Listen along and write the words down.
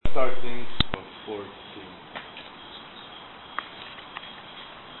starting of 14.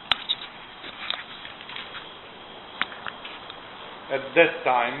 At that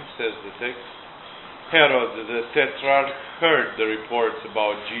time, says the text, Herod the Tetrarch heard the reports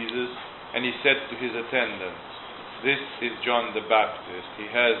about Jesus, and he said to his attendants, "This is John the Baptist. He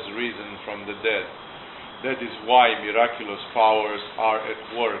has risen from the dead. That is why miraculous powers are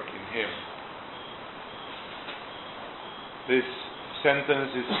at work in him." This sentence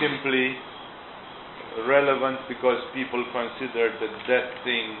is simply relevant because people consider that that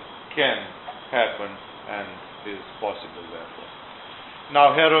thing can happen and is possible, therefore.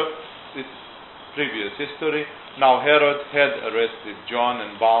 Now Herod, it's previous history, now Herod had arrested John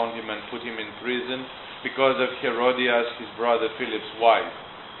and bound him and put him in prison because of Herodias, his brother Philip's wife.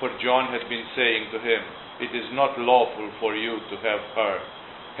 For John had been saying to him, "It is not lawful for you to have her."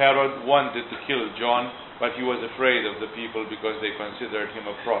 Herod wanted to kill John, but he was afraid of the people because they considered him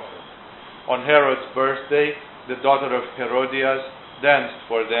a prophet. On Herod's birthday, the daughter of Herodias danced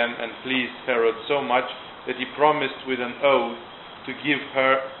for them and pleased Herod so much that he promised with an oath to give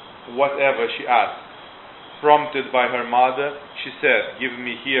her whatever she asked. Prompted by her mother, she said, "Give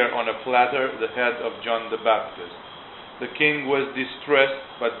me here on a platter the head of John the Baptist." The king was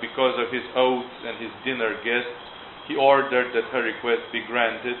distressed, but because of his oaths and his dinner guests, he ordered that her request be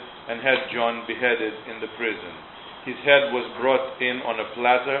granted and had John beheaded in the prison. His head was brought in on a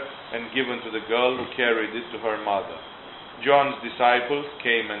platter and given to the girl who carried it to her mother. John's disciples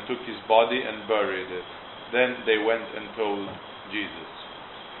came and took his body and buried it. Then they went and told Jesus.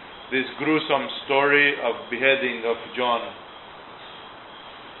 This gruesome story of beheading of John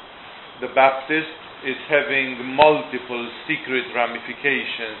the Baptist is having multiple secret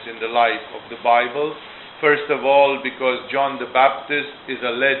ramifications in the life of the Bible. First of all, because John the Baptist is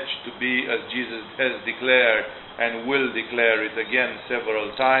alleged to be, as Jesus has declared and will declare it again several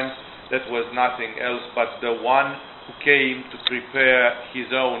times, that was nothing else but the one who came to prepare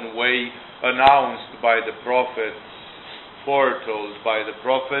his own way, announced by the prophets, foretold by the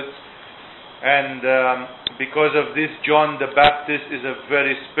prophets. And because of this, John the Baptist is a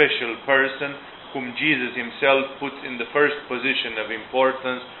very special person whom Jesus himself puts in the first position of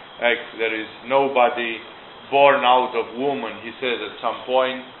importance. There is nobody born out of woman, he says at some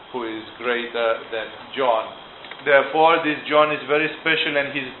point, who is greater than John. Therefore, this John is very special,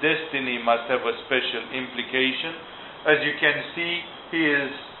 and his destiny must have a special implication. As you can see, he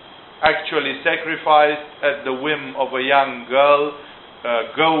is actually sacrificed at the whim of a young girl,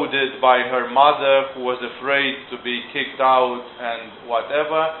 goaded by her mother, who was afraid to be kicked out and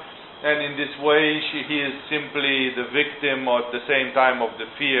whatever. And in this way, he is simply the victim at the same time of the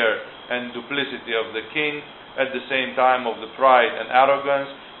fear and duplicity of the king, at the same time of the pride and arrogance.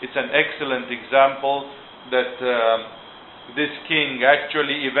 It's an excellent example that this king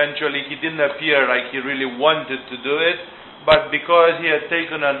actually, eventually, he didn't appear like he really wanted to do it, but because he had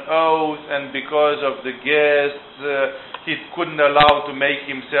taken an oath and because of the guests, he couldn't allow to make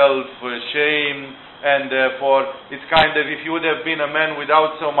himself ashamed. And therefore, it's kind of, if he would have been a man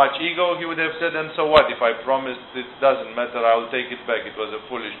without so much ego, he would have said, "And so what? If I promised, it doesn't matter, I'll take it back. It was a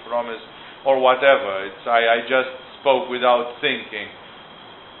foolish promise," or whatever. I just spoke without thinking.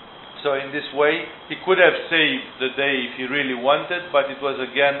 So in this way, he could have saved the day if he really wanted, but it was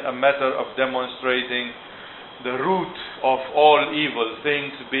again a matter of demonstrating the root of all evil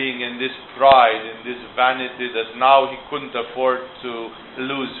things being in this pride, in this vanity, that now he couldn't afford to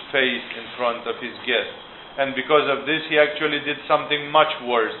lose face in front of his guests. And because of this, he actually did something much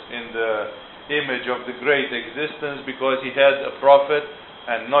worse in the image of the great existence, because he had a prophet,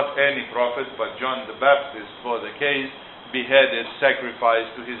 and not any prophet, but John the Baptist for the case, beheaded,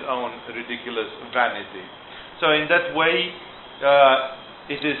 sacrificed to his own ridiculous vanity. So in that way,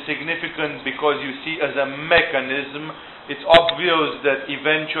 it is significant because you see, as a mechanism, it's obvious that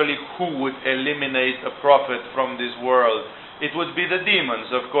eventually who would eliminate a prophet from this world? It would be the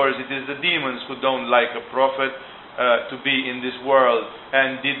demons, of course. It is the demons who don't like a prophet to be in this world.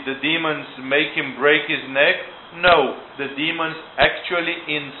 And did the demons make him break his neck? No. The demons actually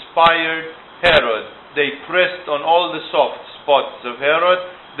inspired Herod. They pressed on all the soft spots of Herod.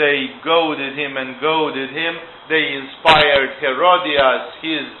 They goaded him and goaded him. They inspired Herodias,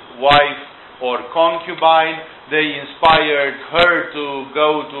 his wife or concubine. They inspired her to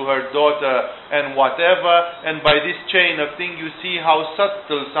go to her daughter and whatever. And by this chain of things, you see how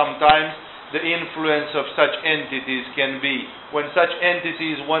subtle sometimes the influence of such entities can be. When such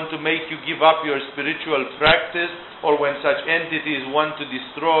entities want to make you give up your spiritual practice, or when such entities want to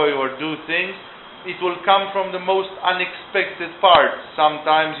destroy or do things, it will come from the most unexpected parts.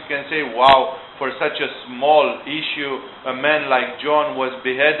 Sometimes you can say, wow, for such a small issue a man like John was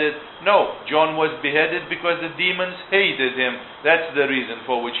beheaded. No, John was beheaded because the demons hated him. That's the reason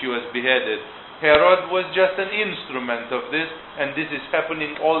for which he was beheaded. Herod was just an instrument of this, and this is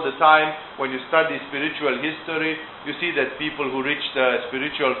happening all the time. When you study spiritual history, you see that people who reach the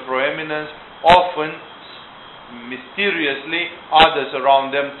spiritual proeminence, often, mysteriously, others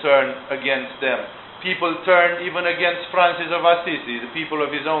around them turn against them. People turn even against Francis of Assisi, the people of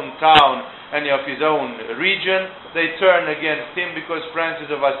his own town and of his own region. They turn against him because Francis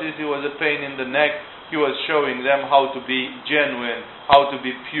of Assisi was a pain in the neck. He was showing them how to be genuine, how to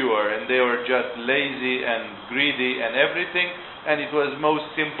be pure, and they were just lazy and greedy and everything, and it was most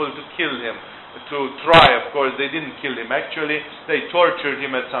simple to kill him. To try, of course, they didn't kill him actually. They tortured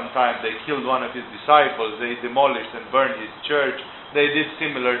him at some time. They killed one of his disciples. They demolished and burned his church. They did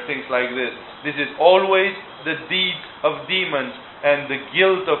similar things like this. This is always the deed of demons, and the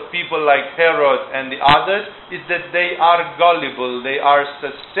guilt of people like Herod and the others is that they are gullible. They are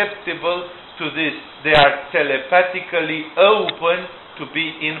susceptible to this. They are telepathically open to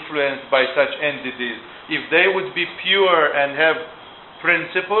be influenced by such entities. If they would be pure and have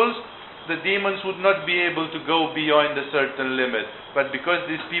principles, the demons would not be able to go beyond a certain limit. But because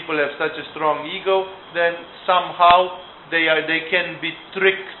these people have such a strong ego, then somehow they can be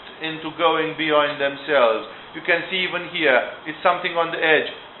tricked into going beyond themselves. You can see even here, it's something on the edge.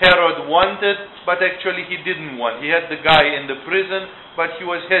 Herod wanted, but actually he didn't want. He had the guy in the prison, but he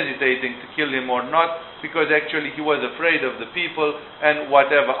was hesitating to kill him or not, because actually he was afraid of the people and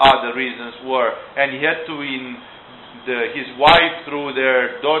whatever other reasons were. And he had to, his wife, through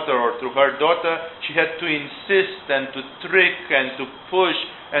their daughter or through her daughter, she had to insist and to trick and to push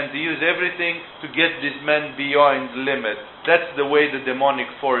and to use everything to get this man beyond the limit. That's the way the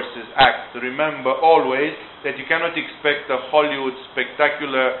demonic forces act. Remember always that you cannot expect a Hollywood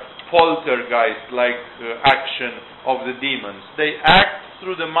spectacular poltergeist-like action of the demons. They act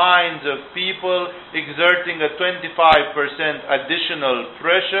through the minds of people, exerting a 25% additional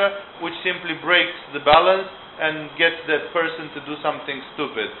pressure, which simply breaks the balance and gets that person to do something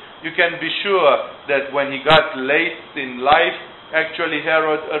stupid. You can be sure that when he got late in life, actually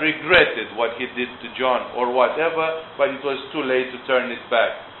Herod regretted what he did to John or whatever, but it was too late to turn it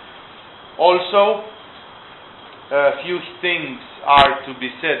back. Also, a few things are to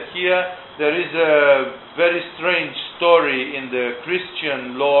be said here. There is a very strange story in the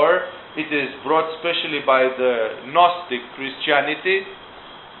Christian lore. It is brought specially by the Gnostic Christianity,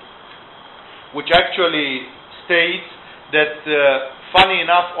 which actually states that, funny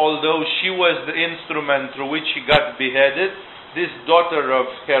enough, although she was the instrument through which he got beheaded, this daughter of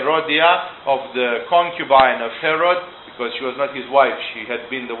Herodia, of the concubine of Herod, because she was not his wife, she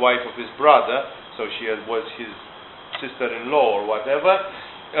had been the wife of his brother, so she was his sister-in-law or whatever,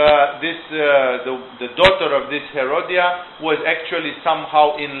 the daughter of this Herodia was actually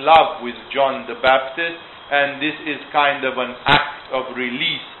somehow in love with John the Baptist, and this is kind of an act of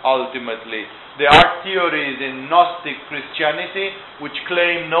release ultimately. There are theories in Gnostic Christianity which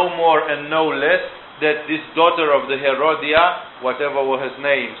claim no more and no less that this daughter of the Herodia, whatever was her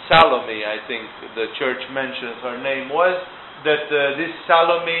name, Salome, I think the church mentions her name was, that this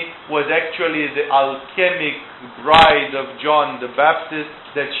Salome was actually the alchemic bride of John the Baptist,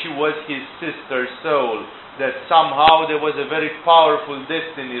 that she was his sister soul, that somehow there was a very powerful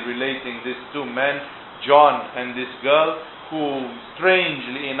destiny relating these two men, John and this girl, who,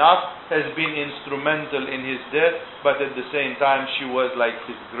 strangely enough, has been instrumental in his death, but at the same time she was like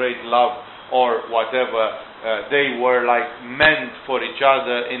his great love, or whatever. They were like meant for each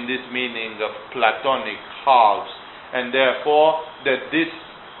other in this meaning of platonic halves. And therefore, that this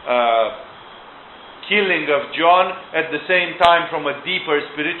killing of John, at the same time from a deeper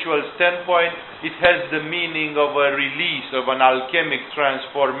spiritual standpoint, it has the meaning of a release, of an alchemic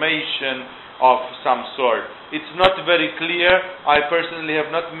transformation of some sort. It's not very clear. I personally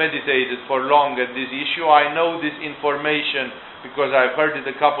have not meditated for long at this issue. I know this information because I've heard it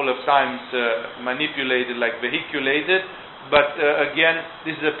a couple of times manipulated, like vehiculated, but again,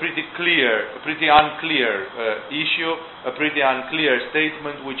 this is a pretty unclear issue, a pretty unclear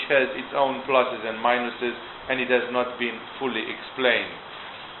statement which has its own pluses and minuses, and it has not been fully explained.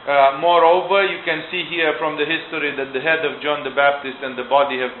 Moreover, you can see here from the history that the head of John the Baptist and the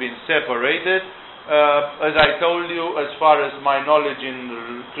body have been separated. As I told you, as far as my knowledge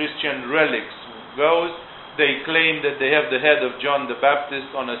in Christian relics goes, they claim that they have the head of John the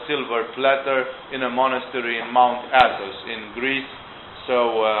Baptist on a silver platter in a monastery in Mount Athos in Greece.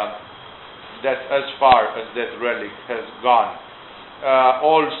 So that's as far as that relic has gone.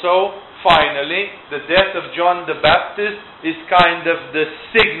 Also, finally, the death of John the Baptist is kind of the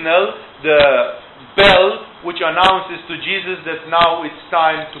signal, the bell, which announces to Jesus that now it's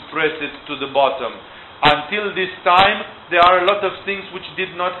time to press it to the bottom. Until this time, there are a lot of things which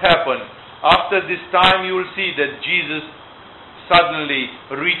did not happen. After this time, you will see that Jesus suddenly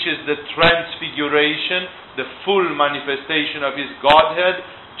reaches the transfiguration, the full manifestation of His Godhead.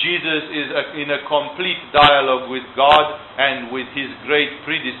 Jesus is in a complete dialogue with God and with His great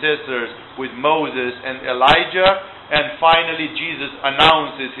predecessors, with Moses and Elijah. And finally, Jesus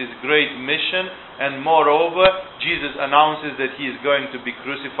announces His great mission. And moreover, Jesus announces that He is going to be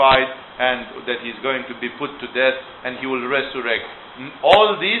crucified and that He is going to be put to death and He will resurrect.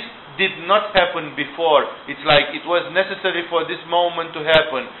 All this did not happen before. It's like it was necessary for this moment to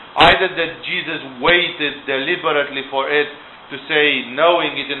happen. Either that Jesus waited deliberately for it to say,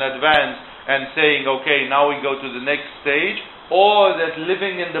 knowing it in advance and saying, okay, now we go to the next stage, or that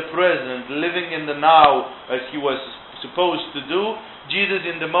living in the present, living in the now, as He was supposed to do, Jesus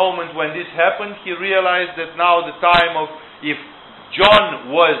in the moment when this happened, He realized that now the time of, if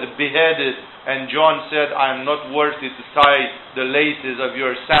John was beheaded and John said, I am not worthy to tie the laces of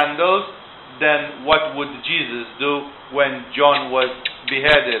your sandals, then what would Jesus do when John was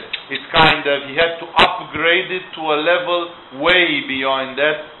beheaded? It's kind of, He had to upgrade it to a level way beyond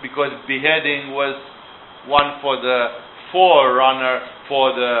that, because beheading was one for the forerunner,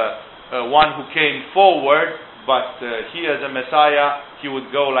 for the one who came forward, but He as a Messiah, He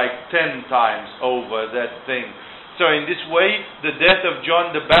would go like 10 times over that thing. So in this way, the death of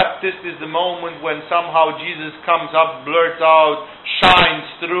John the Baptist is the moment when somehow Jesus comes up, blurts out, shines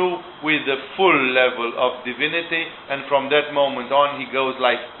through with the full level of divinity, and from that moment on He goes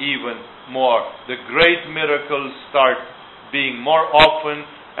like even more. The great miracles start being more often,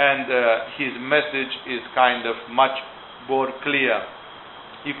 and His message is kind of much more clear.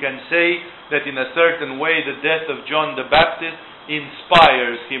 You can say that in a certain way the death of John the Baptist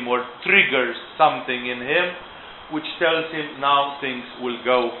inspires him or triggers something in him, which tells him now things will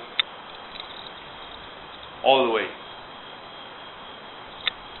go all the way.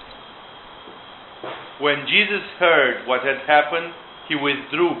 When Jesus heard what had happened, He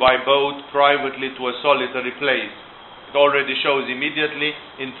withdrew by boat privately to a solitary place. It already shows immediately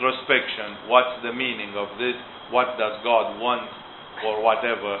introspection. What's the meaning of this? What does God want? Or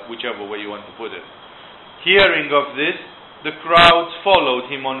whatever, whichever way you want to put it. Hearing of this, the crowds followed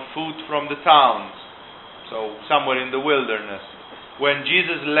Him on foot from the towns. So somewhere in the wilderness. When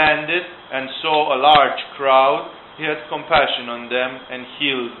Jesus landed and saw a large crowd, He had compassion on them and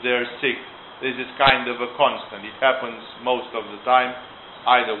healed their sick. This is kind of a constant. It happens most of the time,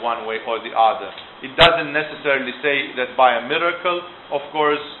 either one way or the other. It doesn't necessarily say that by a miracle. Of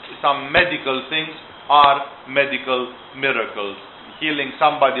course, some medical things are medical miracles. Healing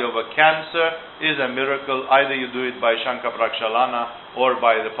somebody of a cancer is a miracle. Either you do it by Shankha Prakshalana or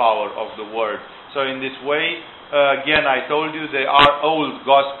by the power of the Word. So in this way, again I told you, there are old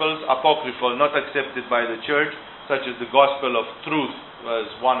Gospels, apocryphal, not accepted by the Church, such as the Gospel of Truth was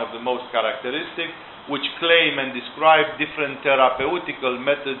one of the most characteristic, which claim and describe different therapeutical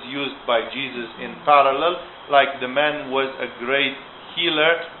methods used by Jesus in parallel, like the man was a great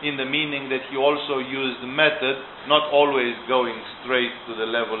healer, in the meaning that he also used method, not always going straight to the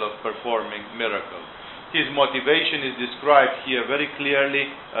level of performing miracles. His motivation is described here very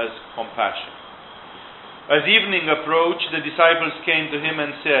clearly as compassion. As evening approached, the disciples came to Him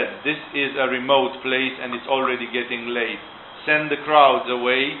and said, "This is a remote place and it's already getting late. Send the crowds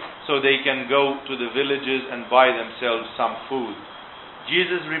away so they can go to the villages and buy themselves some food."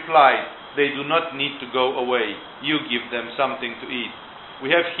 Jesus replied, "They do not need to go away. You give them something to eat." "We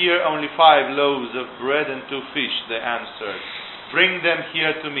have here only 5 loaves of bread and 2 fish," they answered. "Bring them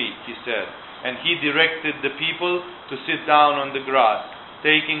here to me," He said. And He directed the people to sit down on the grass.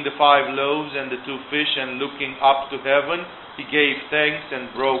 Taking the 5 loaves and the 2 fish and looking up to heaven, He gave thanks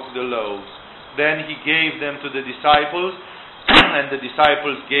and broke the loaves. Then He gave them to the disciples, and the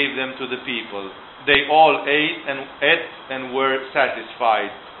disciples gave them to the people. They all ate and were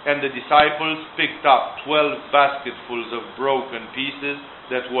satisfied. And the disciples picked up 12 basketfuls of broken pieces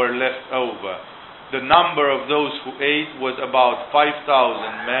that were left over. The number of those who ate was about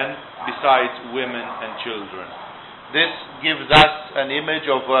 5,000 men, besides women and children. This gives us an image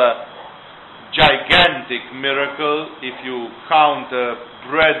of a gigantic miracle. If you count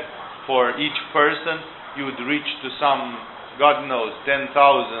bread for each person, you would reach to some, God knows,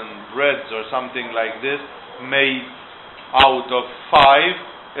 10,000 breads or something like this, made out of 5.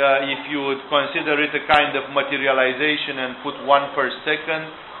 If you would consider it a kind of materialization and put 1 per second,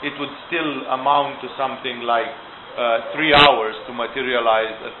 it would still amount to something like 3 hours to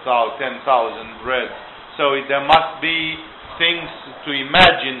materialize 10,000 breads. So there must be things to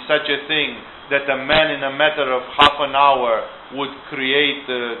imagine such a thing, that a man in a matter of half an hour would create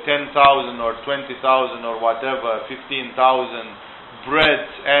 10,000 or 20,000 or whatever, 15,000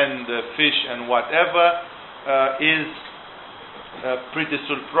 breads and fish and whatever, is pretty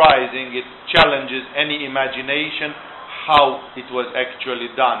surprising. It challenges any imagination how it was actually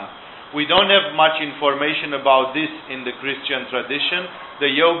done. We don't have much information about this in the Christian tradition. The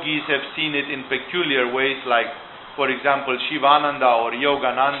yogis have seen it in peculiar ways, like, for example, Shivananda or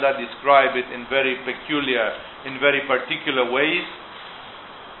Yogananda describe it in very particular ways.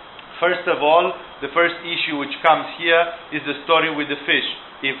 First of all, the first issue which comes here is the story with the fish.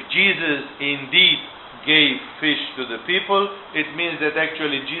 If Jesus indeed gave fish to the people, it means that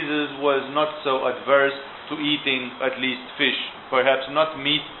actually Jesus was not so adverse to eating at least fish. Perhaps not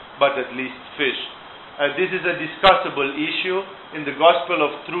meat, but at least fish. This is a discussable issue. In the Gospel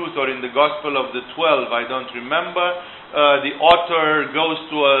of Truth or in the Gospel of the 12, I don't remember, the author goes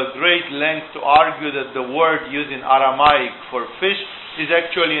to a great length to argue that the word used in Aramaic for fish is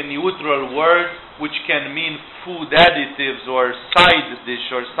actually a neutral word which can mean food additives or side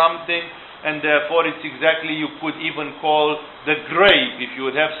dish or something, and therefore it's exactly, you could even call the grape, if you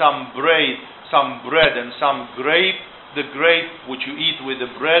would have some bread and some grape, the grape which you eat with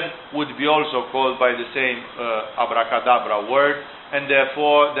the bread would be also called by the same abracadabra word, and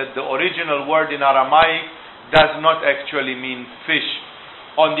therefore that the original word in Aramaic does not actually mean fish.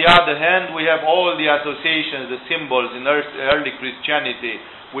 On the other hand, we have all the associations, the symbols in early Christianity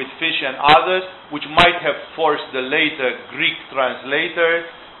with fish and others, which might have forced the later Greek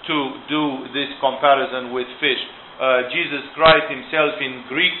translator to do this comparison with fish. Jesus Christ himself in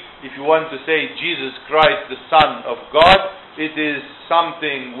Greek, if you want to say Jesus Christ, the Son of God, it is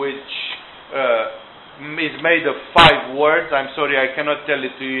something which is made of 5 words. I'm sorry, I cannot tell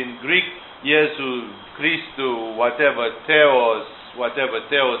it to you in Greek. Jesus, Christou, whatever Theos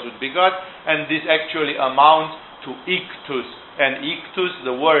would be God, and this actually amounts to ictus. And ictus,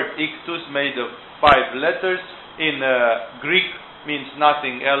 the word ictus, made of 5 letters, in Greek means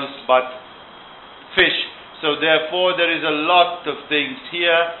nothing else but fish. So therefore there is a lot of things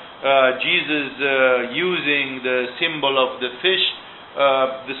here. Jesus using the symbol of the fish,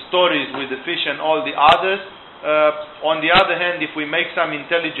 the stories with the fish and all the others. On the other hand, if we make some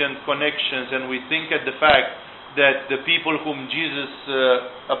intelligent connections and we think at the fact that the people whom Jesus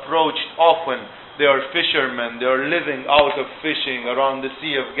approached often, they are fishermen, they are living out of fishing around the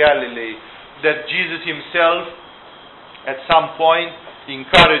Sea of Galilee, that Jesus himself at some point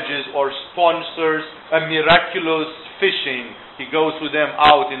encourages or sponsors a miraculous fishing. He goes with them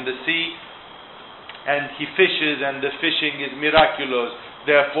out in the sea and he fishes, and the fishing is miraculous.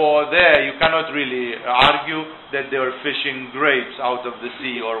 Therefore there you cannot really argue that they are fishing grapes out of the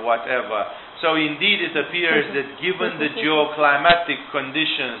sea or whatever. So indeed it appears that given the geoclimatic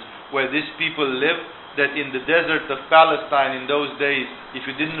conditions where these people live, that in the desert of Palestine in those days, if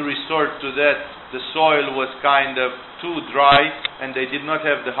you didn't resort to that, the soil was kind of too dry, and they did not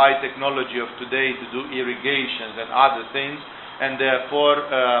have the high technology of today to do irrigations and other things, and therefore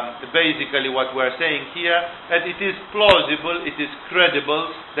basically what we're saying here, that it is plausible, it is credible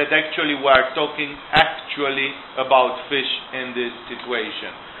that actually we are talking actually about fish in this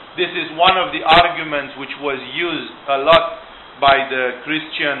situation. This is one of the arguments which was used a lot by the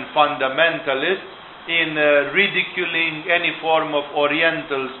Christian fundamentalists in ridiculing any form of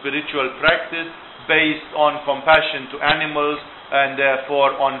Oriental spiritual practice based on compassion to animals and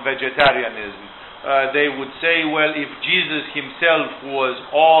therefore on vegetarianism. They would say, well, if Jesus himself was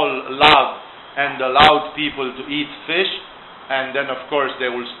all love and allowed people to eat fish, and then of course they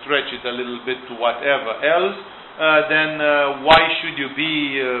will stretch it a little bit to whatever else, then why should you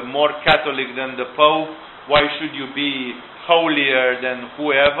be more Catholic than the Pope? Why should you be holier than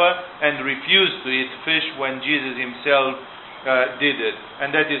whoever and refuse to eat fish when Jesus himself did it?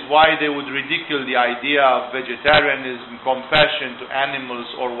 And that is why they would ridicule the idea of vegetarianism, compassion to animals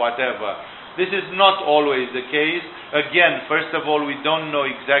or whatever. This is not always the case. Again, first of all, we don't know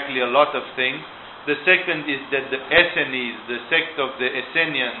exactly a lot of things. The second is that the Essenes, the sect of the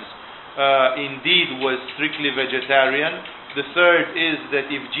Essenians, indeed was strictly vegetarian. The third is that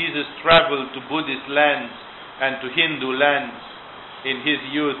if Jesus traveled to Buddhist lands and to Hindu lands in his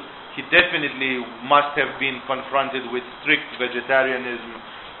youth, he definitely must have been confronted with strict vegetarianism,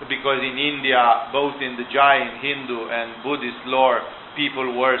 because in India, both in the Jain, Hindu and Buddhist lore,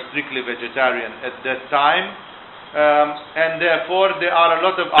 people were strictly vegetarian at that time. And therefore there are a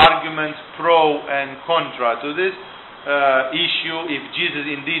lot of arguments pro and contra to this issue, if Jesus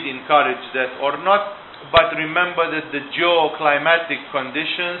indeed encouraged that or not. but remember that the geoclimatic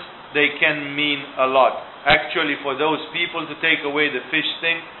conditions, they can mean a lot. Actually, for those people, to take away the fish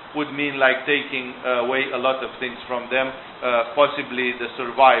thing would mean like taking away a lot of things from them, possibly the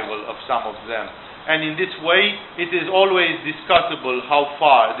survival of some of them. And in this way, it is always discussable how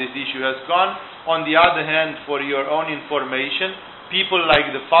far this issue has gone. On the other hand, for your own information, people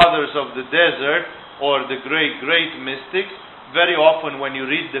like the fathers of the desert or the great mystics, very often when you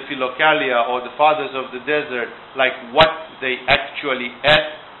read the Philokalia or the fathers of the desert, like what they actually ate,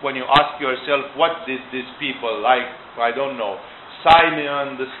 when you ask yourself, what did these people like, I don't know,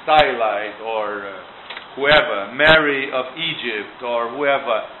 Simeon the Stylite or whoever, Mary of Egypt or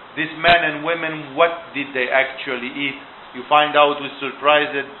whoever, these men and women, what did they actually eat? You find out with surprise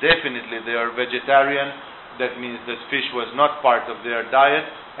that definitely they are vegetarian. That means that fish was not part of their diet.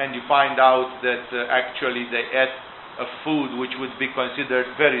 And you find out that actually they ate a food which would be considered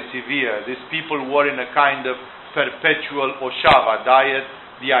very severe. These people were in a kind of perpetual Oshava diet.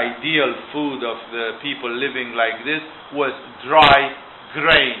 The ideal food of the people living like this was dry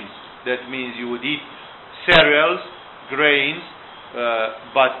grains. That means you would eat cereals, grains,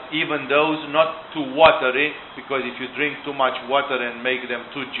 but even those not too watery, because if you drink too much water and make them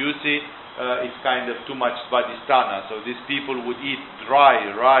too juicy, it's kind of too much svadhisthana. So these people would eat dry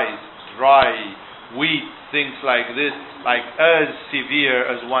rice, dry wheat, things like this, like as severe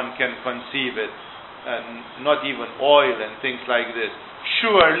as one can conceive it, and not even oil and things like this.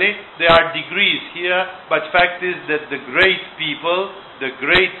 Surely there are degrees here, but fact is that the great people, the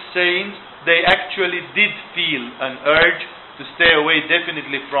great saints, they actually did feel an urge to stay away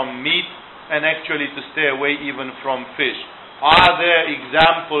definitely from meat and actually to stay away even from fish. Are there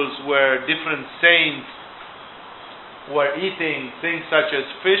examples where different saints were eating things such as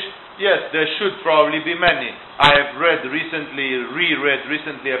fish? Yes, there should probably be many. I have reread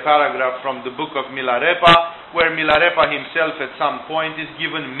recently a paragraph from the book of Milarepa, where Milarepa himself at some point is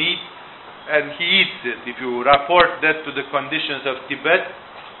given meat and he eats it. If you rapport that to the conditions of Tibet,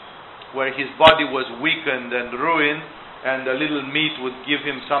 where his body was weakened and ruined, and a little meat would give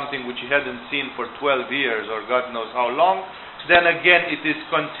him something which he hadn't seen for 12 years or God knows how long, then again it is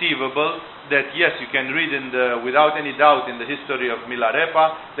conceivable that yes, you can read without any doubt in the history of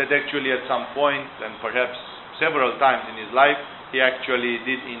Milarepa that actually at some point, and perhaps several times in his life, he actually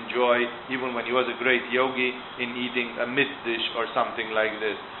did enjoy, even when he was a great yogi, in eating a meat dish or something like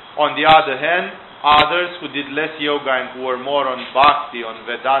this. On the other hand, others who did less yoga and who were more on bhakti, on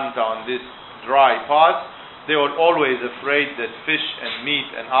Vedanta, on this dry path, they were always afraid that fish and meat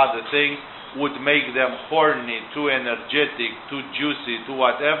and other things would make them horny, too energetic, too juicy, too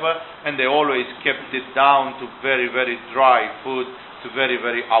whatever, and they always kept it down to very, very dry food, to very,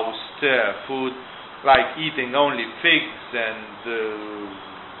 very austere food, like eating only figs and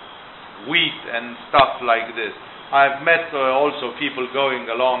wheat and stuff like this. I've met also people going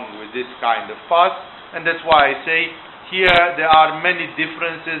along with this kind of fast, and that's why I say here there are many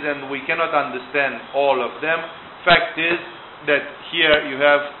differences and we cannot understand all of them. Fact is that here you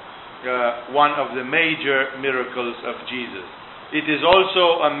have one of the major miracles of Jesus. It is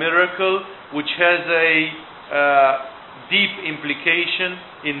also a miracle which has a deep implication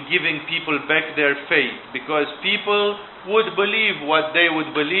in giving people back their faith, because people would believe what they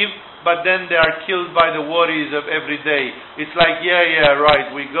would believe, but then they are killed by the worries of every day. It's like, yeah,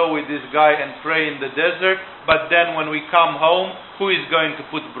 right, we go with this guy and pray in the desert, but then when we come home, who is going to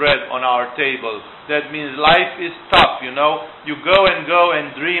put bread on our table? That means life is tough, you know. You go and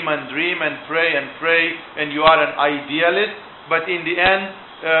dream and pray, and you are an idealist, but in the end,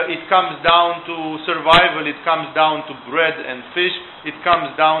 it comes down to survival, it comes down to bread and fish, it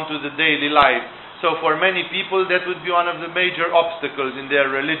comes down to the daily life. So for many people, that would be one of the major obstacles in their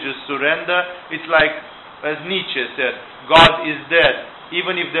religious surrender. It's like, as Nietzsche said, God is dead.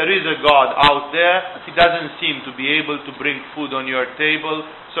 Even if there is a God out there, He doesn't seem to be able to bring food on your table.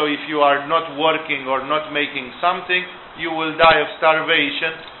 So if you are not working or not making something, you will die of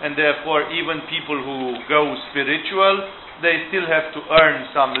starvation. And therefore, even people who go spiritual, they still have to earn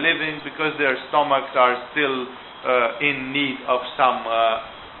some living because their stomachs are still in need of some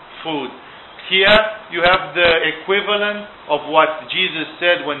food. Here you have the equivalent of what Jesus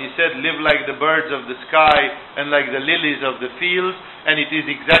said when He said, live like the birds of the sky and like the lilies of the field, and it is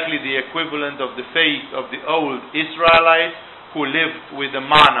exactly the equivalent of the faith of the old Israelites, who lived with the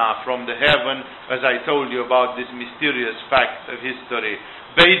manna from the heaven, as I told you about this mysterious fact of history.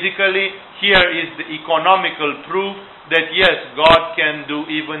 Basically, here is the economical proof that yes, God can do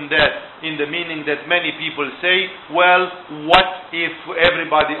even that, in the meaning that many people say, well, what if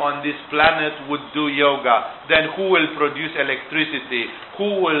everybody on this planet would do yoga? Then who will produce electricity?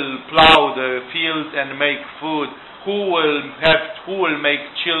 Who will plow the fields and make food? Who will make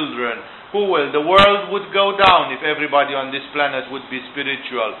children? The world would go down if everybody on this planet would be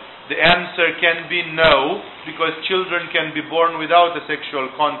spiritual. The answer can be no, because children can be born without a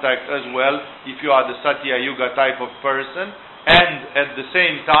sexual contact as well, if you are the Satya Yuga type of person, and at the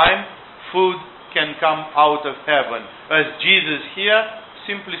same time, food can come out of heaven. As Jesus here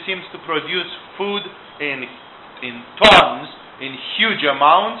simply seems to produce food in tons, in huge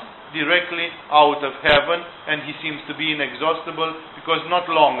amounts, directly out of heaven, and he seems to be inexhaustible, because not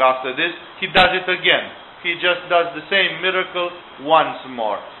long after this, he does it again. He just does the same miracle once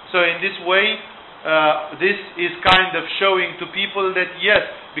more. So in this way, this is kind of showing to people that yes,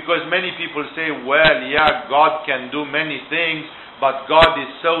 because many people say, well, yeah, God can do many things, but God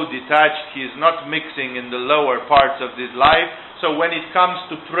is so detached, He is not mixing in the lower parts of this life. So when it comes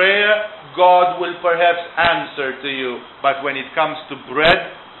to prayer, God will perhaps answer to you. But when it comes to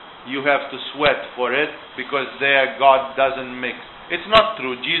bread, you have to sweat for it, because there God doesn't mix. It's not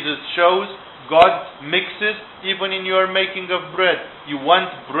true. Jesus shows God mixes even in your making of bread. You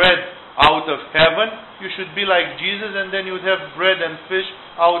want bread out of heaven, you should be like Jesus, and then you would have bread and fish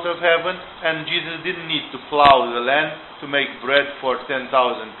out of heaven, and Jesus didn't need to plow the land to make bread for 10,000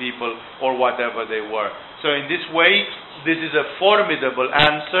 people or whatever they were. So in this way, this is a formidable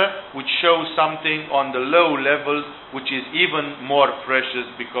answer which shows something on the low levels which is even more precious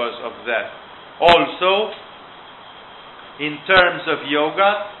because of that. Also, in terms of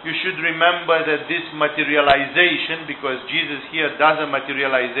yoga, you should remember that this materialization, because Jesus here does a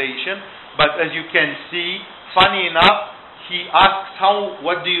materialization, but as you can see, funny enough, he asks,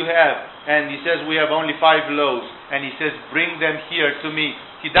 what do you have? And he says, we have only 5 loaves. And he says, bring them here to me.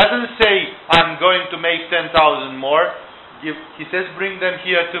 He doesn't say, I'm going to make 10,000 more. He says, bring them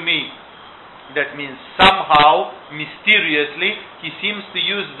here to me. That means somehow, mysteriously, he seems to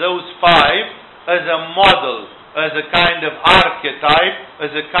use those 5 as a model, as a kind of archetype,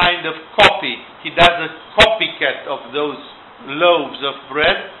 as a kind of copy. He does a copycat of those loaves of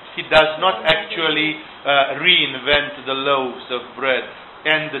bread. He does not actually reinvent the loaves of bread.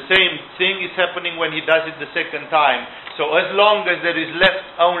 And the same thing is happening when he does it the second time. So as long as there is left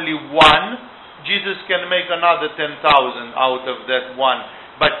only one, Jesus can make another 10,000 out of that one.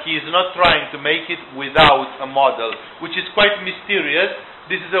 But he is not trying to make it without a model, which is quite mysterious.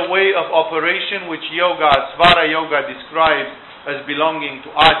 This is a way of operation which Svara Yoga describes as belonging to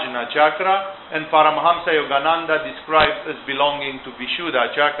Ajna Chakra, and Paramahamsa Yogananda describes as belonging to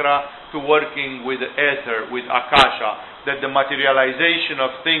Vishuddha Chakra, to working with the ether, with Akasha. That the materialization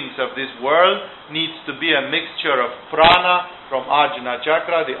of things of this world needs to be a mixture of prana from Ajna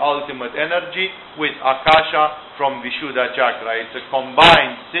Chakra, the ultimate energy, with Akasha from Vishuddha Chakra. It's a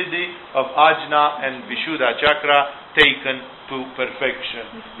combined siddhi of Ajna and Vishuddha Chakra taken to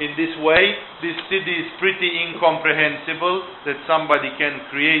perfection. In this way, this siddhi is pretty incomprehensible, that somebody can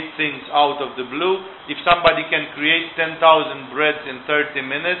create things out of the blue. If somebody can create 10,000 breads in 30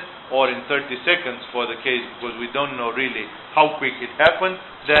 minutes, or in 30 seconds for the case, because we don't know really how quick it happened,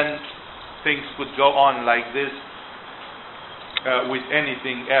 then things could go on like this with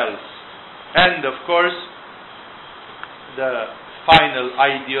anything else. And of course, the final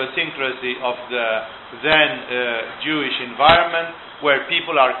idiosyncrasy of the then Jewish environment, where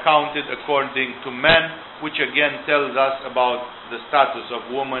people are counted according to men, which again tells us about the status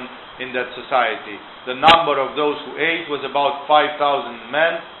of woman in that society. The number of those who ate was about 5,000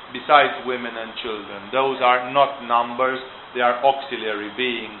 men, besides women and children. Those are not numbers, they are auxiliary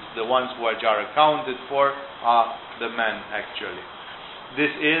beings. The ones which are accounted for are the men, actually.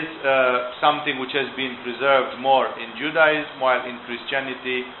 This is something which has been preserved more in Judaism, while in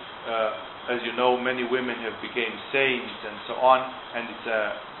Christianity, as you know, many women have become saints and so on, and it's a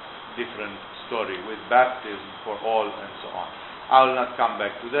different story with baptism for all and so on. I will not come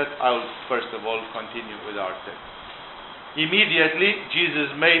back to that. I will first of all continue with our text. Immediately,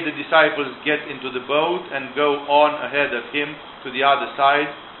 Jesus made the disciples get into the boat and go on ahead of him to the other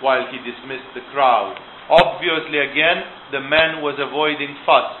side while he dismissed the crowd. Obviously, again, the man was avoiding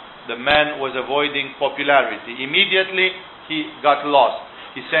fuss. The man was avoiding popularity. Immediately, he got lost.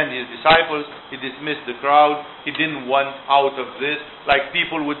 He sent his disciples, he dismissed the crowd, he didn't want out of this. Like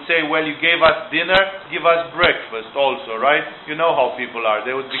people would say, well, you gave us dinner, give us breakfast also, right? You know how people are.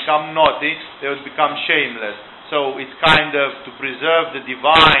 They would become naughty, they would become shameless. So it's kind of to preserve the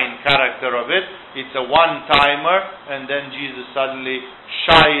divine character of it. It's a one-timer, and then Jesus suddenly,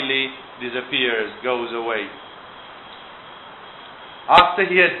 shyly disappears, goes away. After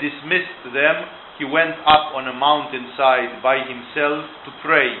he had dismissed them, he went up on a mountainside by himself to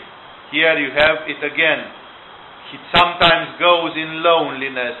pray. Here you have it again. He sometimes goes in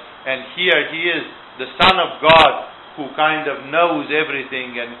loneliness, and here he is, the Son of God, who kind of knows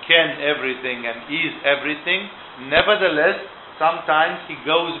everything and can everything and is everything. Nevertheless, sometimes he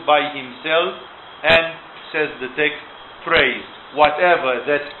goes by himself and, says the text, prays. Whatever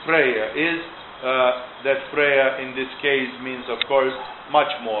that prayer is, that prayer in this case means, of course,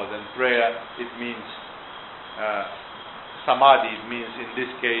 much more than prayer. It means samadhi. It means, in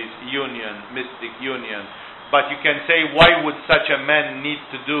this case, union, mystic union. But you can say, why would such a man need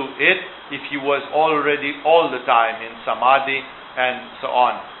to do it if he was already all the time in samadhi and so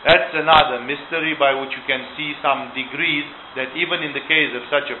on? That's another mystery by which you can see some degrees that even in the case of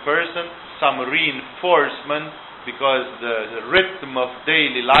such a person, some reinforcement, because the rhythm of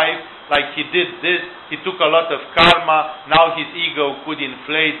daily life, like he did this, he took a lot of karma, now his ego could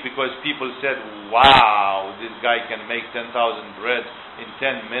inflate because people said, wow, this guy can make 10,000 bread in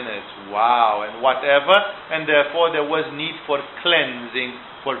 10 minutes, wow, and whatever, and therefore there was need for cleansing,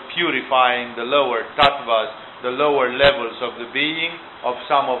 for purifying the lower tattvas, the lower levels of the being, of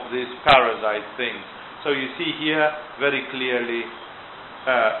some of these parasite things. So you see here very clearly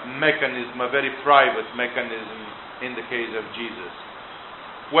mechanism, a very private mechanism in the case of Jesus.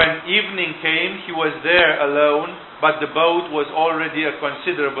 When evening came, he was there alone, but the boat was already a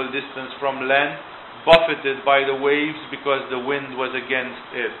considerable distance from land, buffeted by the waves because the wind was against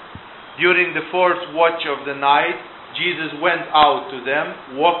it. During the fourth watch of the night, Jesus went out to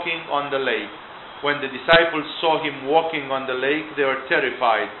them, walking on the lake. When the disciples saw him walking on the lake, they were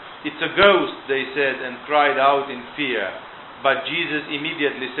terrified. "It's a ghost," they said, and cried out in fear. But Jesus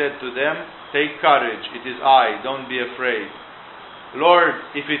immediately said to them, "Take courage, it is I, don't be afraid." "Lord,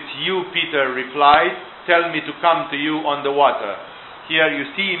 if it's you," Peter replied, "tell me to come to you on the water." Here you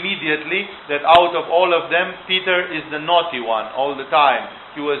see immediately that out of all of them, Peter is the naughty one all the time.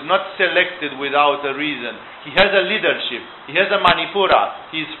 He was not selected without a reason. He has a leadership. He has a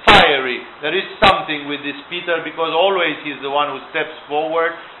manipura. He is fiery. There is something with this Peter because always he is the one who steps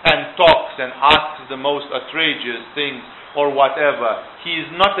forward and talks and asks the most outrageous things or whatever. He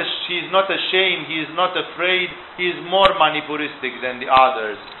is not ashamed. He is not afraid. He is more manipuristic than the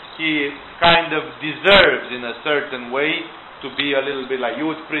others. He kind of deserves in a certain way to be a little bit like, you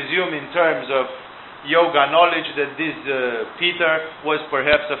would presume in terms of yoga knowledge that this Peter was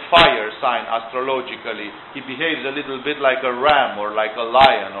perhaps a fire sign astrologically. He behaves a little bit like a ram or like a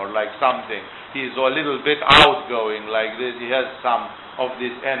lion or like something. He is a little bit outgoing like this. He has some of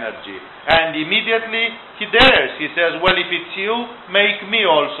this energy. And immediately he dares. He says, "Well, if it's you, make me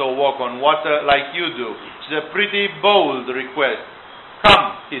also walk on water like you do." It's a pretty bold request.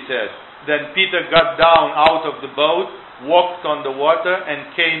 "Come," he said. Then Peter got down out of the boat, walked on the water,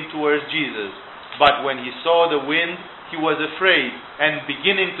 and came towards Jesus. But when he saw the wind, he was afraid, and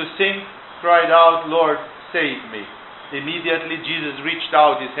beginning to sink, cried out, "Lord, save me." Immediately Jesus reached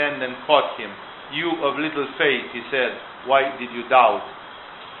out his hand and caught him. "You of little faith," he said, "why did you doubt?"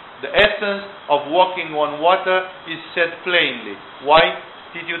 The essence of walking on water is said plainly. Why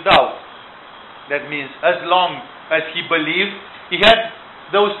did you doubt? That means as long as he believed, he had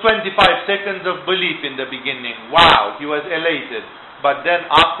those 25 seconds of belief in the beginning. Wow, he was elated. But then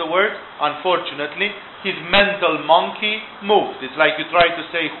afterwards, unfortunately, his mental monkey moved. It's like you try to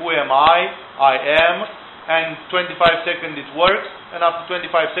say, "Who am I? I am." And 25 seconds it works, and after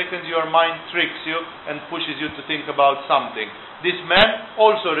 25 seconds your mind tricks you and pushes you to think about something. This man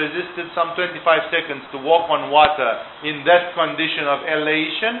also resisted some 25 seconds to walk on water in that condition of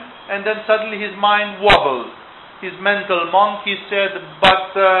elation, and then suddenly his mind wobbled. His mental monkey said,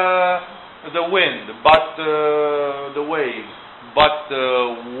 "But the wind, but the waves, but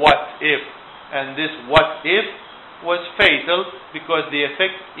what if?" And this "what if" was fatal because the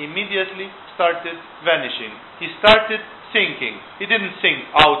effect immediately started vanishing. He started sinking. He didn't sink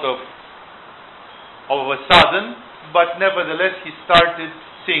out of a sudden, but nevertheless he started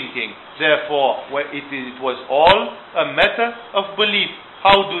sinking. Therefore, it was all a matter of belief.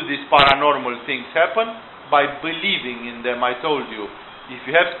 How do these paranormal things happen? By believing in them, I told you. If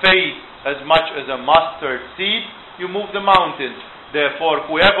you have faith as much as a mustard seed, you move the mountains. Therefore,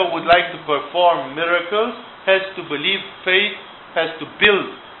 whoever would like to perform miracles has to believe faith, has to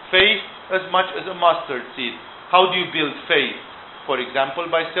build faith as much as a mustard seed. How do you build faith? For example,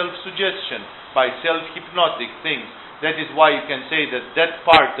 by self-suggestion, by self-hypnotic things. That is why you can say that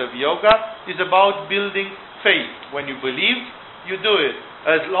part of yoga is about building faith. When you believe, you do it.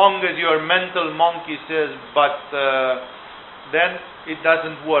 As long as your mental monkey says, but then it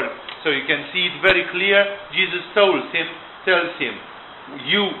doesn't work. So you can see it very clear. Jesus tells him,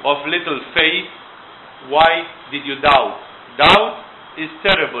 you of little faith, why did you doubt? Doubt is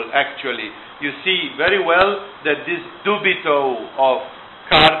terrible, actually. You see very well that this dubito of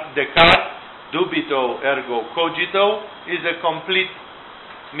Descartes, dubito ergo cogito, is a complete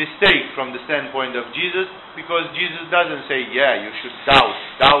mistake from the standpoint of Jesus, because Jesus doesn't say, yeah, you should doubt.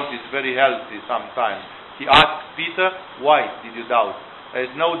 Doubt is very healthy sometimes. He asked Peter, why did you doubt? There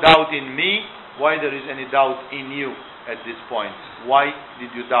is no doubt in me. Why there is any doubt in you at this point? Why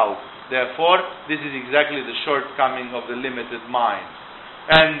did you doubt? Therefore, this is exactly the shortcoming of the limited mind.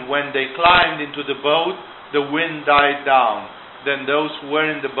 And when they climbed into the boat, the wind died down. Then those who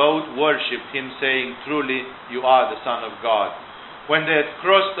were in the boat worshipped him, saying, truly, you are the Son of God. When they had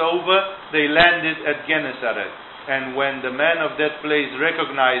crossed over, they landed at Gennesaret. And when the men of that place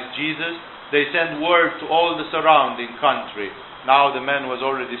recognized Jesus, they sent word to all the surrounding country. Now the man was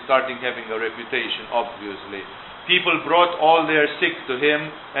already starting having a reputation, obviously. People brought all their sick to him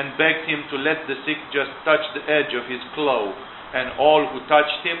and begged him to let the sick just touch the edge of his cloak. And all who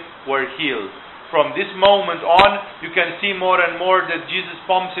touched him were healed. From this moment on, you can see more and more that Jesus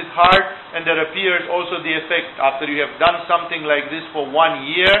pumps it hard, and there appears also the effect. After you have done something like this for 1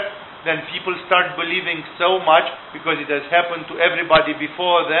 year, then people start believing so much, because it has happened to everybody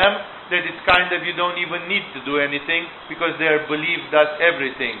before them, that it's kind of, you don't even need to do anything, because their belief does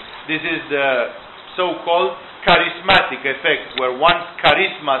everything. This is the so-called charismatic effect, where once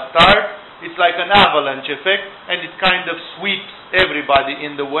charisma starts, it's like an avalanche effect, and it kind of sweeps everybody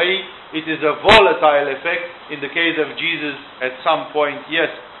in the way. It is a volatile effect. In the case of Jesus, at some point, yes,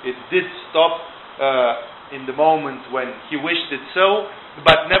 it did stop in the moment when he wished it so,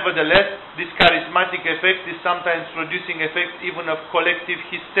 but nevertheless, this charismatic effect is sometimes producing effect even of collective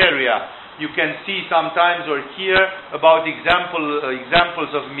hysteria. You can see sometimes or hear about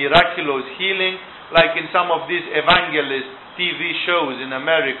examples of miraculous healing, like in some of these evangelist TV shows in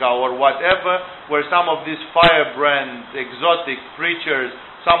America or whatever, where some of these firebrand, exotic preachers,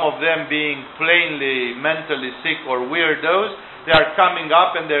 some of them being plainly mentally sick or weirdos, they are coming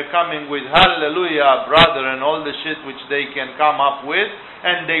up and they're coming with hallelujah, brother, and all the shit which they can come up with,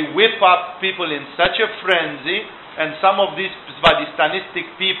 and they whip up people in such a frenzy, and some of these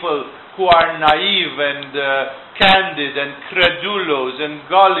Svadistanistic people who are naive and candid and credulos and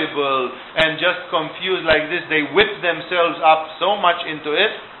gullible and just confused like this, they whip themselves up so much into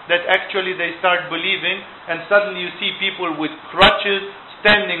it that actually they start believing, and suddenly you see people with crutches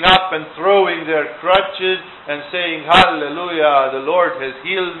standing up and throwing their crutches and saying, hallelujah, the Lord has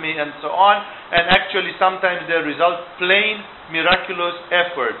healed me, and so on. And actually sometimes they result plain miraculous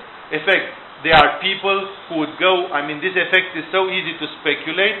effect. There are people who would go, this effect is so easy to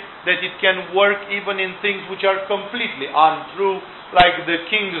speculate that it can work even in things which are completely untrue, like the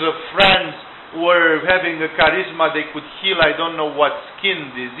kings of France were having a charisma, they could heal I don't know what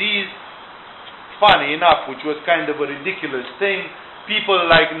skin disease. Funny enough, which was kind of a ridiculous thing. People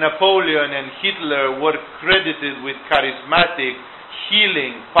like Napoleon and Hitler were credited with charismatic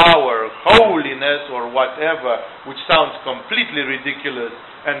healing power, holiness, or whatever, which sounds completely ridiculous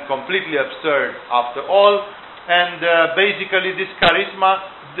and completely absurd after all. And basically this charisma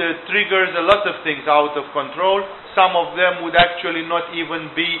triggers a lot of things out of control. Some of them would actually not even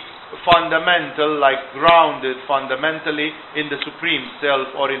be fundamental, like grounded fundamentally in the Supreme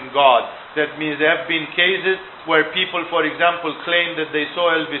Self or in God. That means there have been cases where people, for example, claim that they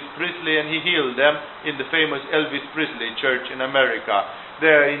saw Elvis Presley and he healed them in the famous Elvis Presley Church in America.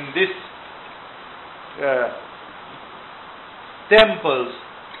 There in this temples,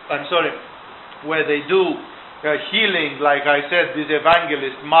 where they do healing, like I said, these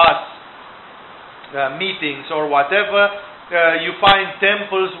evangelist mass meetings or whatever, you find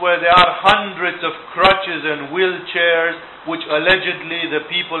temples where there are hundreds of crutches and wheelchairs which allegedly the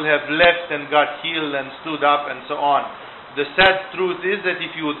people have left and got healed and stood up and so on. The sad truth is that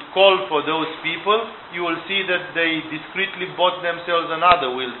if you would call for those people, you will see that they discreetly bought themselves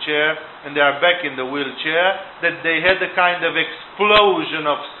another wheelchair and they are back in the wheelchair, that they had a kind of explosion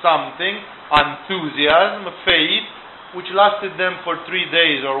of something, enthusiasm, faith, which lasted them for 3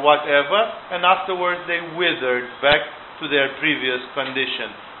 days or whatever, and afterwards they withered back to their previous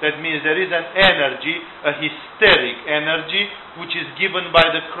condition. That means there is an energy, a hysteric energy, which is given by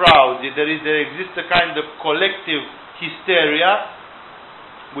the crowd. There exists a kind of collective hysteria,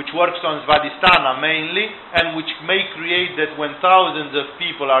 which works on Svadhisthana mainly, and which may create that when thousands of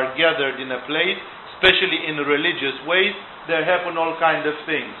people are gathered in a place, especially in religious ways, there happen all kinds of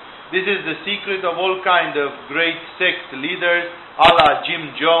things. This is the secret of all kind of great sect leaders, a la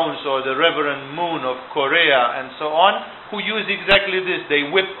Jim Jones or the Reverend Moon of Korea and so on, who use exactly this. They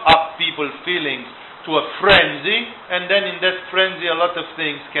whip up people's feelings to a frenzy, and then in that frenzy a lot of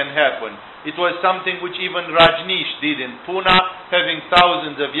things can happen. It was something which even Rajneesh did in Pune, having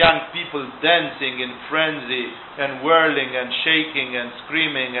thousands of young people dancing in frenzy and whirling and shaking and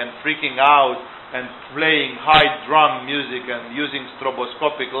screaming and freaking out and playing high drum music and using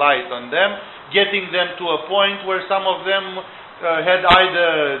stroboscopic light on them, getting them to a point where some of them had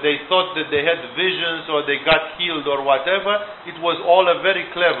either they thought that they had visions or they got healed or whatever. It was all a very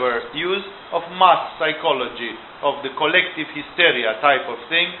clever use of mass psychology, of the collective hysteria type of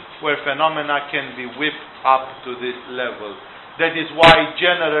thing, where phenomena can be whipped up to this level. That is why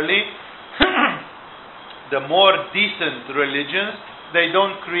generally the more decent religions, they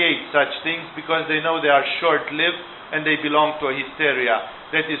don't create such things because they know they are short-lived and they belong to a hysteria.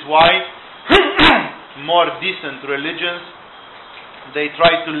 That is why more decent religions, they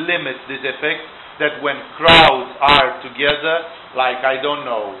try to limit this effect, that when crowds are together, like, I don't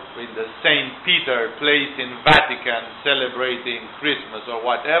know, in the St. Peter place in Vatican celebrating Christmas or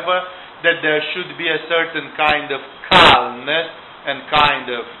whatever, that there should be a certain kind of calmness and kind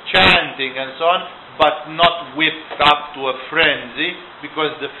of chanting and so on, but not whipped up to a frenzy,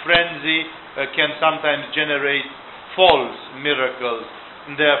 because the frenzy can sometimes generate false miracles.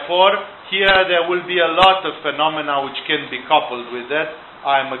 And therefore, here there will be a lot of phenomena which can be coupled with that.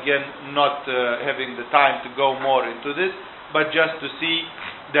 I am again not having the time to go more into this, but just to see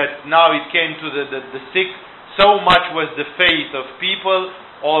that now it came to the sick. So much was the faith of people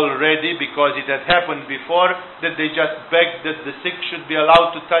already, because it had happened before, that they just begged that the sick should be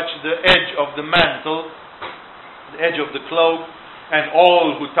allowed to touch the edge of the mantle, the edge of the cloak, and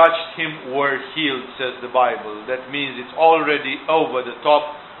all who touched him were healed, says the Bible. That means it's already over the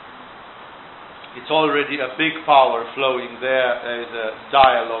top. It's already a big power flowing there. There is a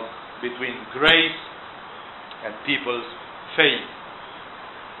dialogue between grace and people's faith.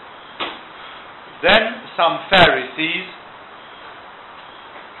 Then some Pharisees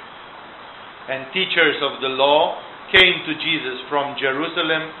and teachers of the law came to Jesus from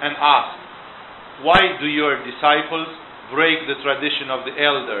Jerusalem and asked, "Why do your disciples break the tradition of the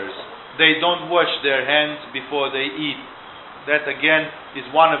elders? They don't wash their hands before they eat." That again is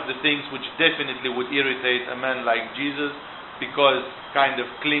one of the things which definitely would irritate a man like Jesus, because kind of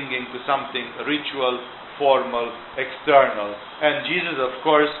clinging to something ritual, formal, external. And Jesus, of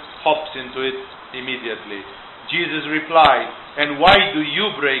course, hops into it immediately. Jesus replied, "And why do you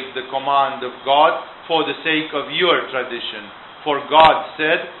break the command of God for the sake of your tradition? For God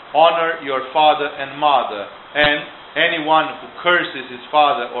said, 'Honor your father and mother,' and anyone who curses his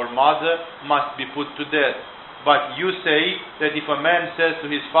father or mother must be put to death. But you say that if a man says to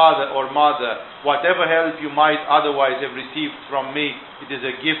his father or mother, 'Whatever help you might otherwise have received from me, it is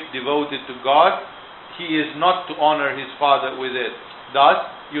a gift devoted to God,' he is not to honor his father with it. Thus,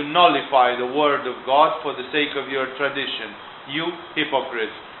 you nullify the word of God for the sake of your tradition. You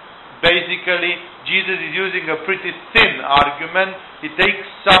hypocrites." Basically, Jesus is using a pretty thin argument. He takes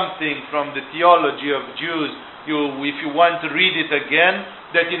something from the theology of Jews. If you want to read it again,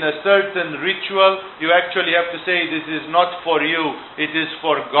 that in a certain ritual, you actually have to say, this is not for you, it is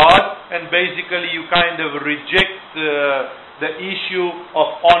for God, and basically you kind of reject the issue of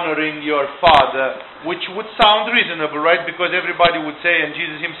honoring your father, which would sound reasonable, right? Because everybody would say, and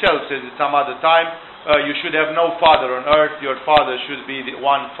Jesus himself says at some other time, you should have no father on earth, your father should be the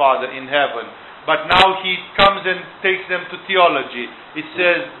one father in heaven. But now he comes and takes them to theology. It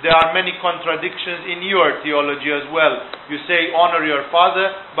says there are many contradictions in your theology as well. You say honor your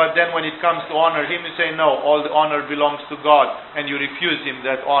father, but then when it comes to honor him, you say no, all the honor belongs to God, and you refuse him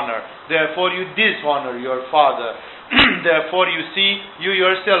that honor. Therefore you dishonor your father. Therefore you see, you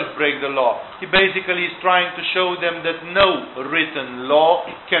yourself break the law. He basically is trying to show them that no written law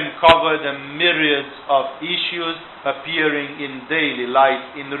can cover the myriads of issues appearing in daily life,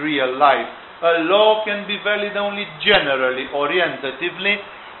 in real life. A law can be valid only generally, orientatively,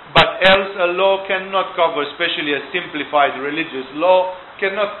 but else a law cannot cover, especially a simplified religious law,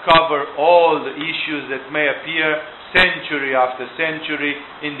 cannot cover all the issues that may appear century after century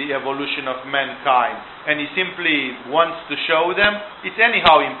in the evolution of mankind. And he simply wants to show them it's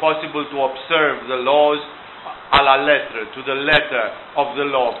anyhow impossible to observe the laws a la lettre, to the letter of the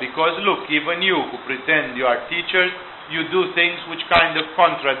law. Because look, even you who pretend you are teachers, you do things which kind of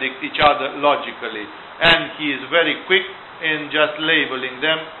contradict each other logically. And he is very quick in just labeling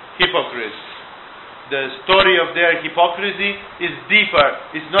them hypocrites. The story of their hypocrisy is deeper.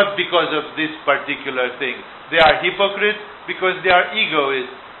 It's not because of this particular thing. They are hypocrites because they are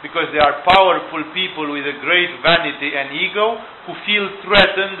egoists. because they are powerful people with a great vanity and ego who feel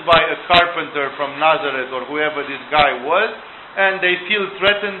threatened by a carpenter from Nazareth or whoever this guy was, and they feel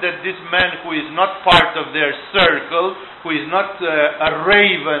threatened that this man who is not part of their circle, who is not a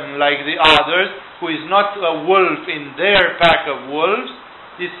raven like the others, who is not a wolf in their pack of wolves,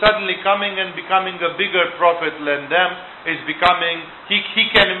 is suddenly coming and becoming a bigger prophet than them, is becoming, he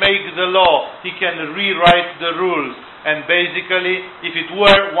can make the law, he can rewrite the rules, and basically, if it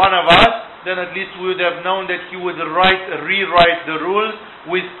were one of us, then at least we would have known that he would rewrite the rules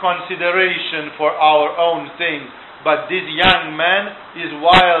with consideration for our own things. But this young man is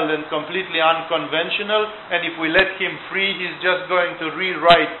wild and completely unconventional, and if we let him free, he's just going to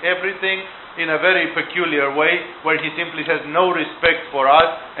rewrite everything in a very peculiar way, where he simply has no respect for us,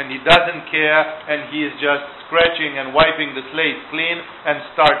 and he doesn't care, and he is just scratching and wiping the slate clean, and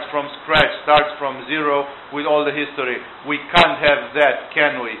starts from scratch, starts from zero with all the history. We can't have that,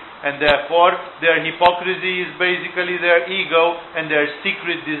 can we? And therefore, their hypocrisy is basically their ego and their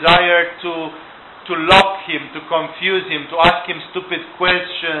secret desire to lock him, to confuse him, to ask him stupid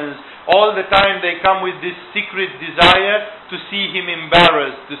questions. All the time they come with this secret desire to see him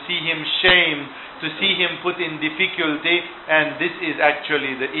embarrassed, to see him shamed, to see him put in difficulty, and this is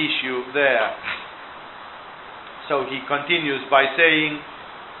actually the issue there. So he continues by saying,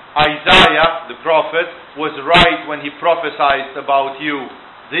 Isaiah, the prophet, was right when he prophesied about you.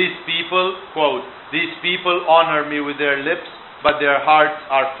 These people, quote, these people honor me with their lips, but their hearts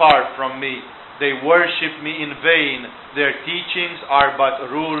are far from me. They worship me in vain. Their teachings are but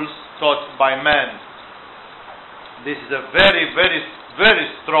rules taught by man. This is a very, very, very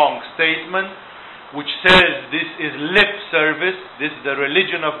strong statement which says this is lip service. This is the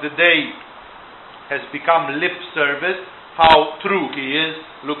religion of the day has become lip service. How true he is.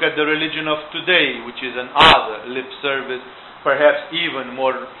 Look at the religion of today, which is another lip service, perhaps even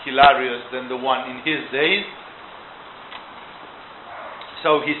more hilarious than the one in his days.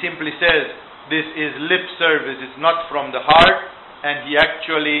 So he simply says, this is lip service, it's not from the heart, and he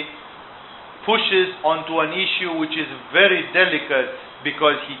actually pushes onto an issue which is very delicate,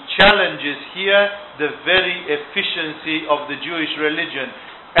 because he challenges here the very efficiency of the Jewish religion.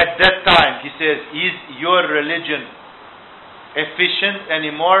 At that time, he says, is your religion efficient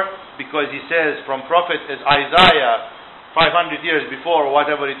anymore? Because he says, from prophet as Isaiah, 500 years before,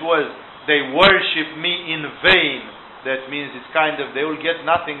 whatever it was, they worship me in vain. That means it's kind of, they will get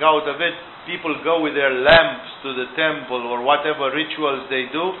nothing out of it. People go with their lamps to the temple or whatever rituals they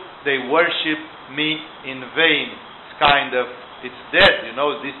do, they worship me in vain. It's kind of, it's dead,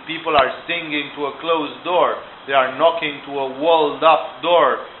 these people are singing to a closed door. They are knocking to a walled up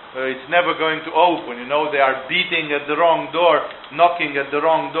door. It's never going to open, they are beating at the wrong door, knocking at the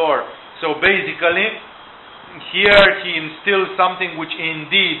wrong door. So basically, here he instills something which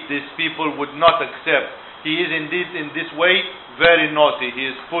indeed these people would not accept. He is indeed in this way very naughty. He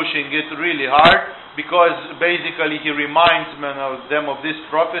is pushing it really hard, because basically he reminds them of this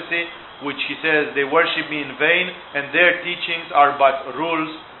prophecy which he says they worship me in vain and their teachings are but rules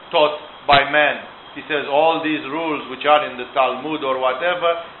taught by man. He says all these rules which are in the Talmud or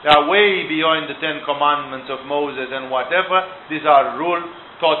whatever, they are way beyond the 10 commandments of Moses and whatever. These are rules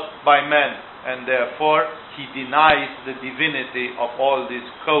taught by man, and therefore he denies the divinity of all these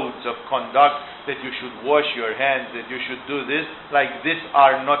codes of conduct, that you should wash your hands, that you should do this, like this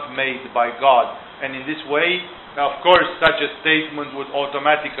are not made by God. And in this way, of course, such a statement would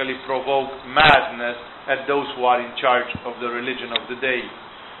automatically provoke madness at those who are in charge of the religion of the day.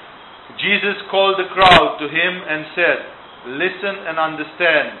 Jesus called the crowd to him and said, listen and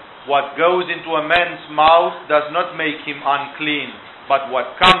understand, what goes into a man's mouth does not make him unclean, but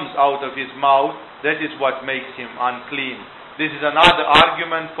what comes out of his mouth, that is what makes him unclean. This is another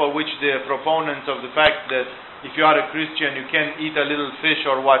argument for which the proponents of the fact that if you are a Christian you can eat a little fish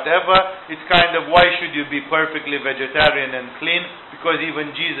or whatever, it's kind of, why should you be perfectly vegetarian and clean? Because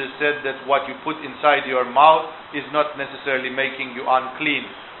even Jesus said that what you put inside your mouth is not necessarily making you unclean.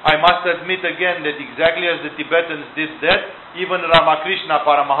 I must admit again that exactly as the Tibetans did that, even Ramakrishna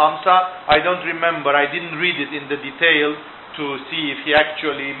Paramahamsa, I don't remember, I didn't read it in the detail to see if he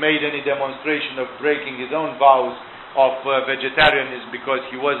actually made any demonstration of breaking his own vows of vegetarianism, because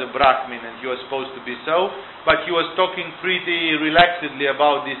he was a Brahmin and he was supposed to be so, but he was talking pretty relaxedly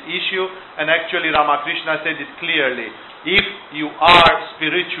about this issue, and actually Ramakrishna said it clearly. If you are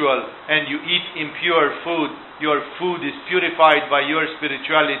spiritual and you eat impure food, your food is purified by your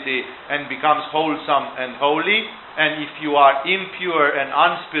spirituality and becomes wholesome and holy. And if you are impure and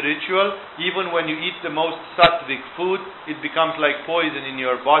unspiritual, even when you eat the most sattvic food, it becomes like poison in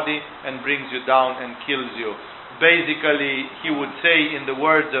your body and brings you down and kills you. basically he would say in the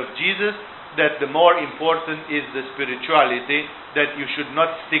words of Jesus that the more important is the spirituality, that you should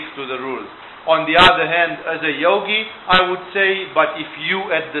not stick to the rules. On the other hand, as a yogi, I would say, but if you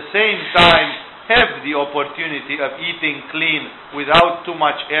at the same time have the opportunity of eating clean without too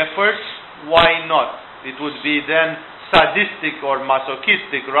much effort, why not? It would be then sadistic or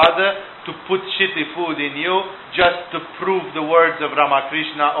masochistic rather to put shitty food in you just to prove the words of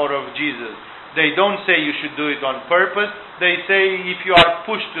Ramakrishna or of Jesus. They don't say you should do it on purpose. They say if you are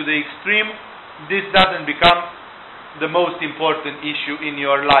pushed to the extreme, this doesn't become the most important issue in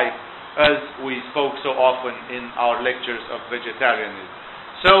your life, as we spoke so often in our lectures of vegetarianism.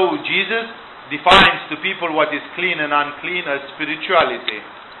 So Jesus defines to people what is clean and unclean as spirituality.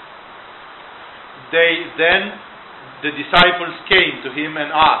 The disciples came to him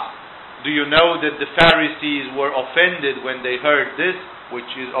and asked, do you know that the Pharisees were offended when they heard this? Which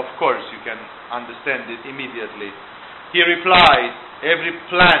is, of course, you can understand it immediately. He replied, every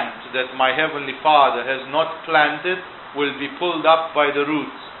plant that my heavenly Father has not planted will be pulled up by the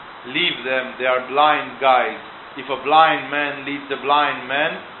roots. Leave them, they are blind guides. If a blind man leads a blind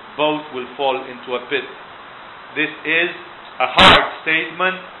man, both will fall into a pit. This is a hard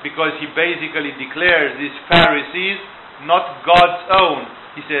statement because he basically declares these Pharisees not God's own.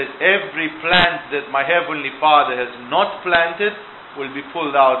 He says, every plant that my heavenly Father has not planted will be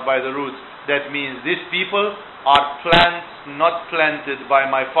pulled out by the roots. That means these people are plants not planted by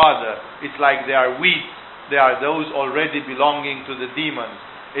my Father. It's like they are weeds. They are those already belonging to the demons.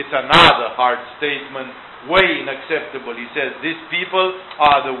 It's another hard statement, way unacceptable. He says, these people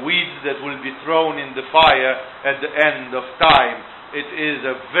are the weeds that will be thrown in the fire at the end of time. It is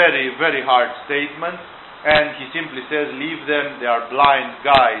a very, very hard statement. And he simply says, leave them, they are blind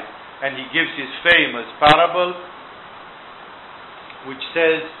guides. And he gives his famous parable, which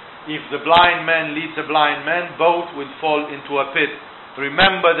says, if the blind man leads a blind man, both will fall into a pit.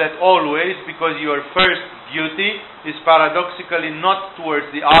 Remember that always, because your first duty is paradoxically not towards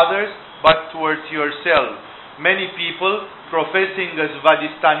the others, but towards yourself. Many people, professing a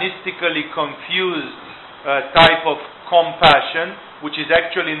Svadistanistically confused type of compassion, which is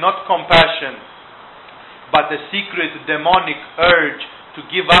actually not compassion, but a secret demonic urge to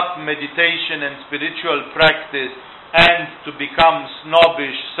give up meditation and spiritual practice and to become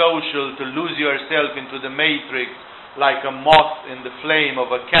snobbish, social, to lose yourself into the matrix like a moth in the flame of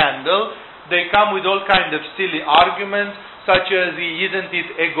a candle, they come with all kinds of silly arguments, such as, isn't it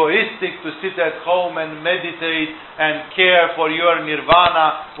egoistic to sit at home and meditate and care for your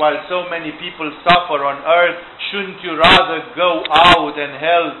nirvana while so many people suffer on earth? Shouldn't you rather go out and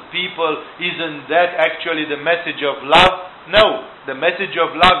help people? Isn't that actually the message of love? No, the message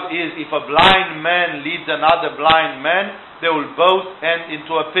of love is, if a blind man leads another blind man, they will both end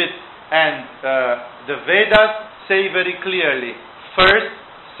into a pit. And the Vedas say very clearly, first,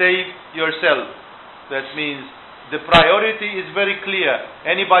 save yourself. That means the priority is very clear.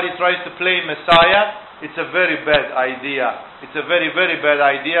 Anybody tries to play Messiah, it's a very bad idea. It's a very, very bad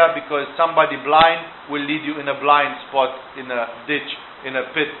idea, because somebody blind will lead you in a blind spot, in a ditch, in a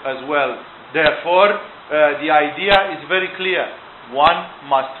pit as well. Therefore, the idea is very clear. One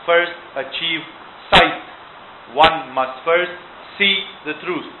must first achieve sight. One must first see the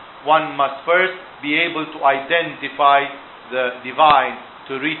truth. One must first be able to identify the divine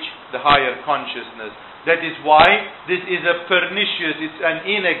to reach the higher consciousness. That is why this is a pernicious, it's an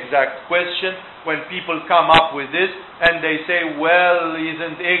inexact question when people come up with this and they say, well,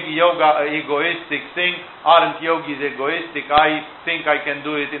 isn't yoga an egoistic thing? Aren't yogis egoistic? I think I can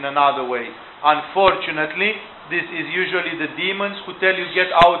do it in another way. Unfortunately, this is usually the demons who tell you, get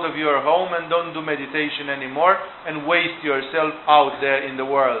out of your home and don't do meditation anymore and waste yourself out there in the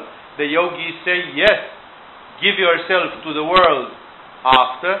world. The yogis say, yes, give yourself to the world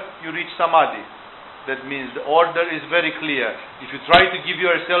after you reach samadhi. That means the order is very clear. If you try to give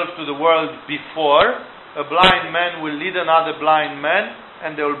yourself to the world before, a blind man will lead another blind man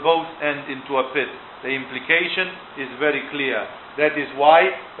and they will both end into a pit. The implication is very clear. That is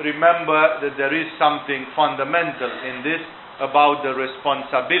why, remember that there is something fundamental in this about the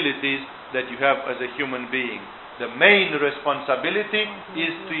responsibilities that you have as a human being. The main responsibility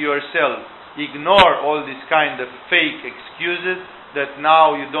is to yourself. Ignore all these kind of fake excuses that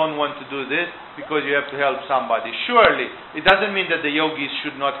now you don't want to do this because you have to help somebody. Surely, it doesn't mean that the yogis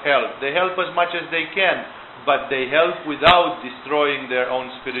should not help. They help as much as they can, but they help without destroying their own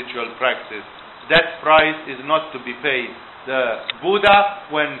spiritual practice. That price is not to be paid. The Buddha,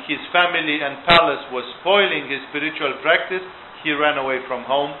 when his family and palace was spoiling his spiritual practice, he ran away from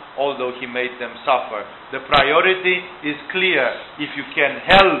home, although he made them suffer. The priority is clear. If you can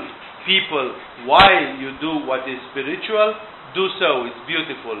help people while you do what is spiritual, do so. It's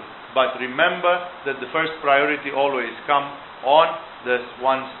beautiful. But remember that the first priority always comes on this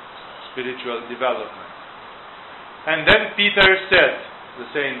one's spiritual development. And then Peter said, the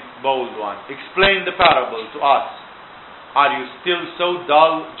same bold one, explain the parable to us. Are you still so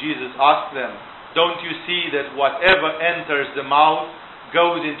dull? Jesus asked them. Don't you see that whatever enters the mouth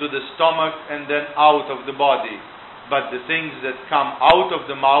goes into the stomach and then out of the body? But the things that come out of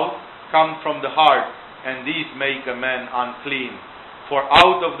the mouth come from the heart, and these make a man unclean. For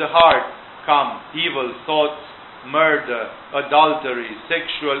out of the heart come evil thoughts, murder, adultery,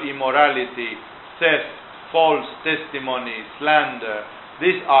 sexual immorality, theft, false testimony, slander.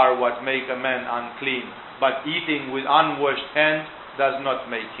 These are what make a man unclean. But eating with unwashed hands does not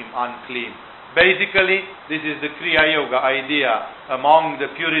make him unclean. Basically, this is the Kriya Yoga idea. Among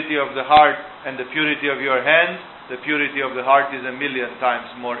the purity of the heart and the purity of your hands, the purity of the heart is 1,000,000 times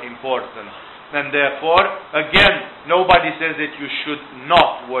more important. And therefore, again, nobody says that you should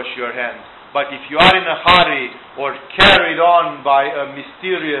not wash your hands. But if you are in a hurry or carried on by a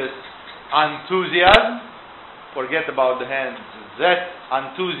mysterious enthusiasm, forget about the hands. That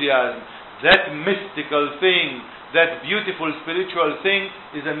enthusiasm, that mystical thing, that beautiful spiritual thing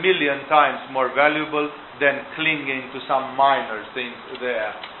is 1,000,000 times more valuable than clinging to some minor things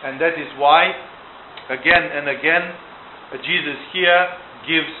there. And that is why, again and again, Jesus here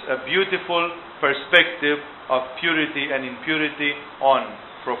gives a beautiful perspective of purity and impurity on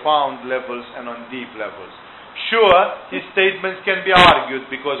profound levels and on deep levels. Sure, his statements can be argued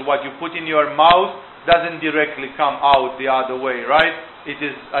because what you put in your mouth doesn't directly come out the other way, right? It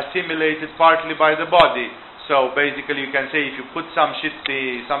is assimilated partly by the body. So basically you can say if you put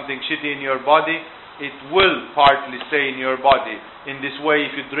something shitty in your body, it will partly stay in your body. In this way,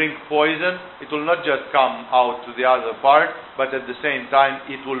 if you drink poison, it will not just come out to the other part, but at the same time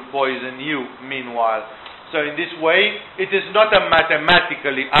it will poison you meanwhile. So in this way, it is not a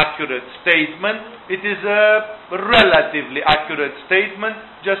mathematically accurate statement, it is a relatively accurate statement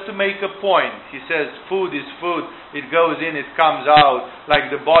just to make a point. He says food is food, it goes in, it comes out,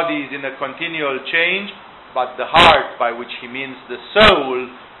 like the body is in a continual change, but the heart, by which he means the soul,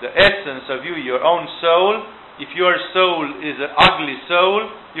 the essence of you, your own soul, if your soul is an ugly soul,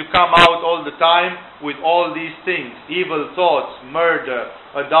 you come out all the time with all these things: evil thoughts, murder,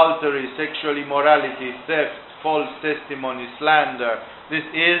 adultery, sexual immorality, theft, false testimony, slander. This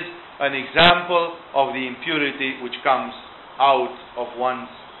is an example of the impurity which comes out of one's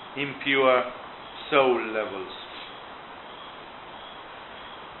impure soul levels.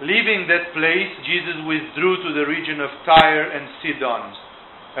 Leaving that place, Jesus withdrew to the region of Tyre and Sidon.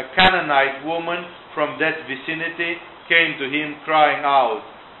 A Canaanite woman from that vicinity came to him crying out,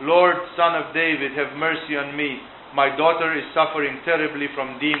 "Lord, Son of David, have mercy on me. My daughter is suffering terribly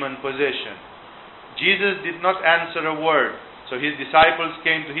from demon possession." Jesus did not answer a word, so his disciples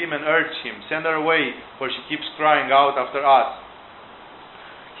came to him and urged him, "Send her away, for she keeps crying out after us."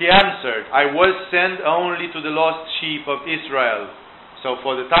 He answered, "I was sent only to the lost sheep of Israel." So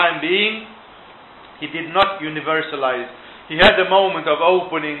for the time being, he did not universalize. He had a moment of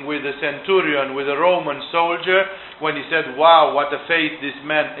opening with a centurion, with a Roman soldier, when he said, "Wow, what a faith this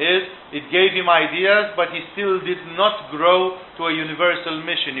man is." It gave him ideas, but he still did not grow to a universal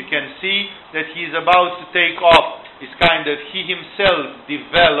mission. You can see that he is about to take off. It's kind of he himself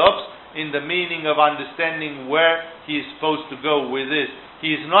develops in the meaning of understanding where he is supposed to go with this.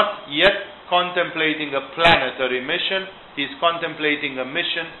 He is not yet contemplating a planetary mission. He is contemplating a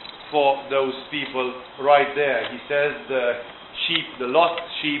mission for those people right there. He says the sheep, the lost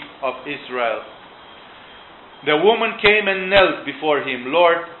sheep of Israel. The woman came and knelt before him.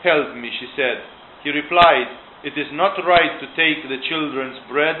 "Lord, help me," she said. He replied, "It is not right to take the children's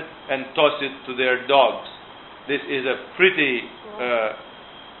bread and toss it to their dogs." This is a pretty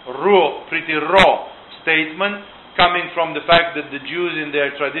raw statement, coming from the fact that the Jews in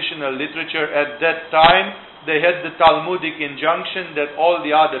their traditional literature at that time, they had the Talmudic injunction that all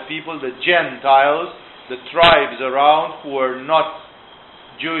the other people, the Gentiles, the tribes around who were not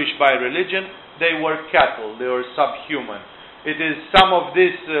Jewish by religion, they were cattle, they were subhuman. It is some of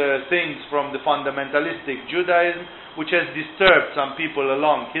these things from the fundamentalistic Judaism which has disturbed some people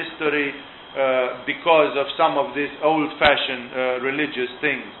along history because of some of these old-fashioned religious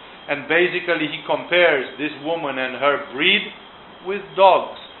things. And basically he compares this woman and her breed with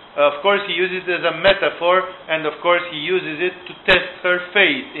dogs. Of course he uses it as a metaphor, and of course he uses it to test her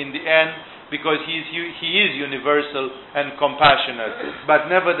faith in the end, because he is universal and compassionate. But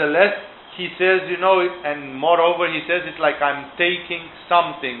nevertheless, he says, and moreover he says, it's like I'm taking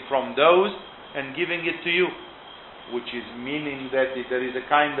something from those and giving it to you. which is meaning that there is a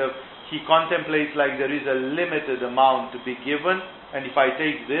kind of, he contemplates like there is a limited amount to be given, and if I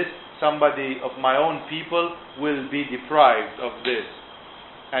take this, somebody of my own people will be deprived of this.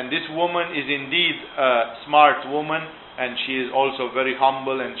 And this woman is indeed a smart woman, and she is also very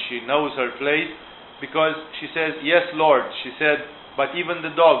humble, and she knows her place, because she says, yes, Lord, she said, but even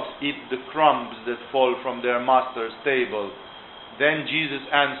the dogs eat the crumbs that fall from their master's table. Then Jesus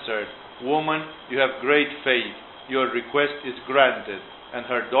answered, woman, you have great faith. Your request is granted. And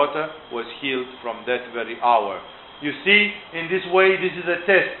her daughter was healed from that very hour. You see, in this way, this is a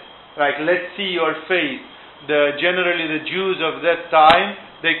test. Like, let's see your faith. Generally, the Jews of that time,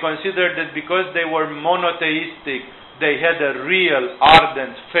 they considered that because they were monotheistic, they had a real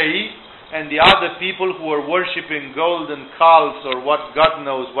ardent faith, and the other people who were worshipping golden calves or what God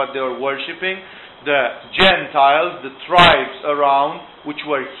knows what they were worshipping, the Gentiles, the tribes around, which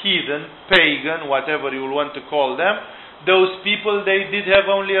were heathen, pagan, whatever you want to call them, those people, they did have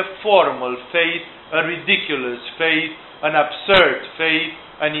only a formal faith, a ridiculous faith, an absurd faith,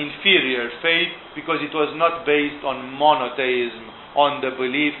 an inferior faith, because it was not based on monotheism, on the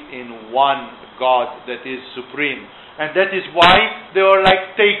belief in one God that is supreme. And that is why they were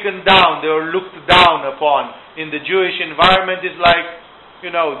like taken down, they were looked down upon. In the Jewish environment, it's like,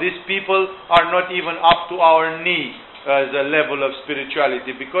 these people are not even up to our knee as a level of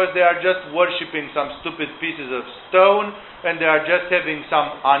spirituality, because they are just worshipping some stupid pieces of stone, and they are just having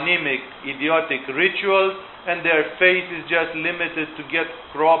some anemic, idiotic rituals, and their faith is just limited to get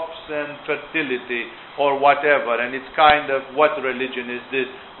crops and fertility or whatever. And it's kind of, what religion is this?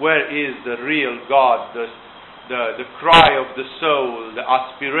 Where is the real God? The cry of the soul, the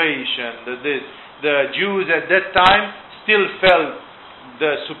aspiration, the Jews at that time still felt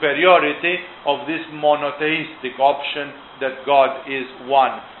the superiority of this monotheistic option that God is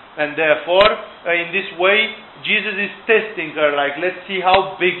one. And therefore, in this way, Jesus is testing her, like, let's see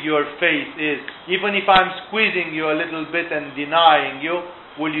how big your faith is. Even if I'm squeezing you a little bit and denying you,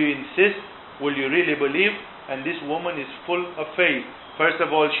 will you insist? Will you really believe? And this woman is full of faith. First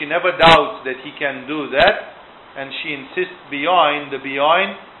of all, she never doubts that he can do that, and she insists beyond,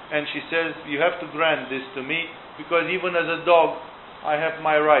 and she says, you have to grant this to me, because even as a dog, I have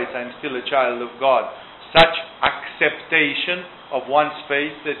my rights, I'm still a child of God. Such acceptation of one's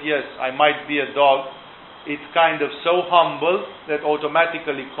faith that yes, I might be a dog, it's kind of so humble that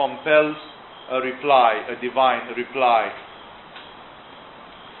automatically compels a reply, a divine reply.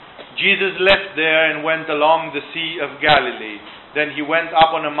 Jesus left there and went along the Sea of Galilee. Then he went up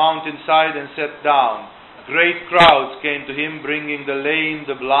on a mountainside and sat down. Great crowds came to him, bringing the lame,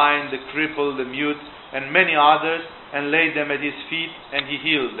 the blind, the crippled, the mute, and many others, and laid them at his feet, and he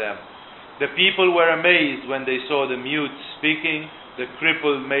healed them. The people were amazed when they saw the mute speaking, the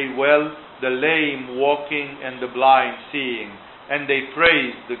crippled made well, the lame walking, and the blind seeing, and they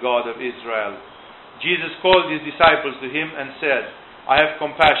praised the God of Israel. Jesus called his disciples to him and said, I have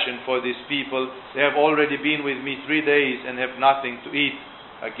compassion for these people. They have already been with me 3 days and have nothing to eat.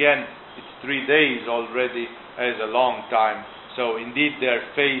 Again, it's 3 days already as a long time. So indeed their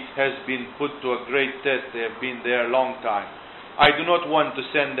faith has been put to a great test. They have been there a long time. I do not want to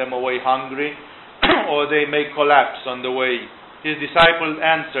send them away hungry, or they may collapse on the way. His disciples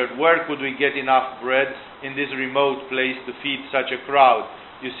answered, where could we get enough bread in this remote place to feed such a crowd?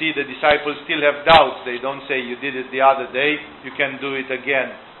 You see, the disciples still have doubts. They don't say, you did it the other day, you can do it again.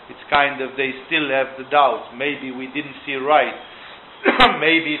 It's kind of, they still have the doubts. Maybe we didn't see right.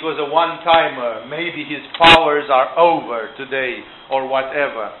 Maybe it was a one-timer. Maybe his powers are over today, or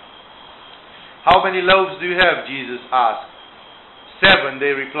whatever. How many loaves do you have? Jesus asked. 7,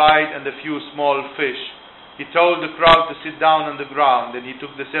 they replied, and a few small fish. He told the crowd to sit down on the ground, and he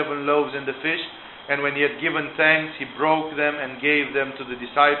took the 7 loaves and the fish, and when he had given thanks, he broke them and gave them to the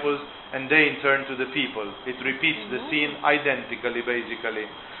disciples, and they in turn to the people. It repeats the scene identically, basically.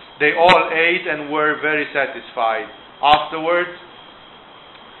 They all ate and were very satisfied. Afterwards,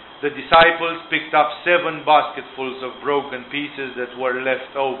 the disciples picked up 7 basketfuls of broken pieces that were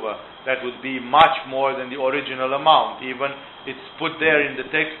left over. That would be much more than the original amount. Even it's put there in the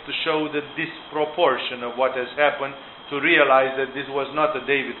text to show the disproportion of what has happened, to realize that this was not a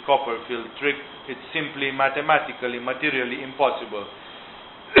David Copperfield trick. It's simply mathematically, materially impossible.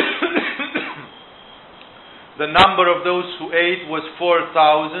 The number of those who ate was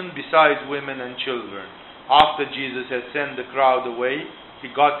 4,000, besides women and children. After Jesus had sent the crowd away, he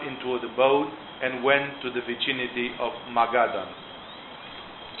got into the boat and went to the vicinity of Magadan.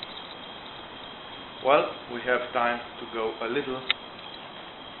 Well, we have time to go a little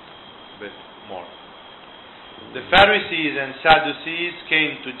bit more. The Pharisees and Sadducees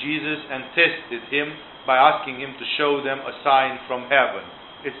came to Jesus and tested him by asking him to show them a sign from heaven.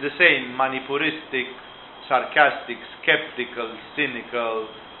 It's the same manipuristic, sarcastic, skeptical, cynical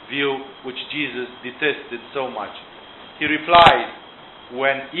view which Jesus detested so much. He replied,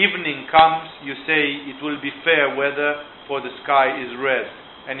 when evening comes, you say it will be fair weather, for the sky is red.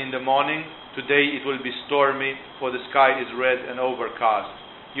 And in the morning, today it will be stormy, for the sky is red and overcast.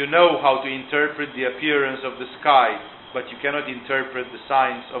 You know how to interpret the appearance of the sky, but you cannot interpret the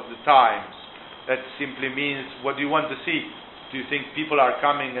signs of the times. That simply means, what do you want to see? Do you think people are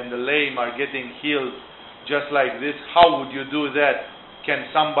coming and the lame are getting healed just like this? How would you do that?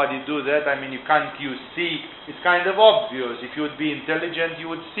 Can somebody do that? I mean, can't you see? It's kind of obvious. If you would be intelligent, you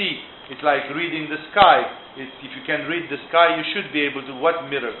would see. It's like reading the sky. If you can read the sky, you should be able to. What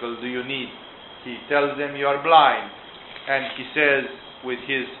miracle do you need? He tells them you are blind. And he says, with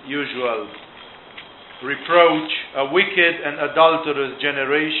his usual reproach, a wicked and adulterous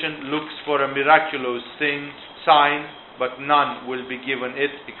generation looks for a miraculous sign, but none will be given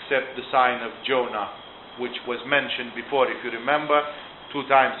it except the sign of Jonah, which was mentioned before, if you remember, 2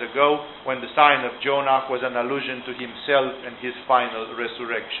 times ago, when the sign of Jonah was an allusion to himself and his final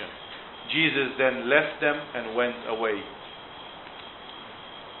resurrection. Jesus then left them and went away.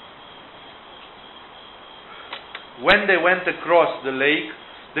 When they went across the lake,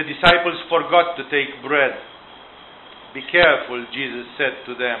 the disciples forgot to take bread. Be careful, Jesus said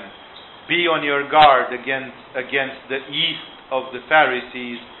to them. Be on your guard against the yeast of the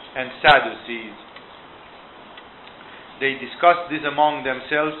Pharisees and Sadducees. They discussed this among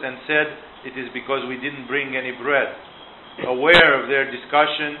themselves and said, it is because we didn't bring any bread. Aware of their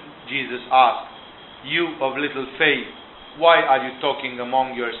discussion, Jesus asked, you of little faith, why are you talking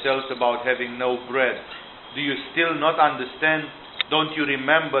among yourselves about having no bread? Do you still not understand? Don't you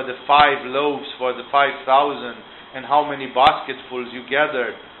remember the 5 loaves for the 5,000 and how many basketfuls you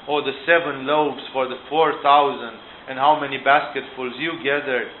gathered? Or the 7 loaves for the 4,000 and how many basketfuls you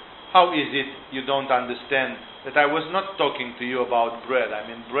gathered? How is it you don't understand that I was not talking to you about bread? I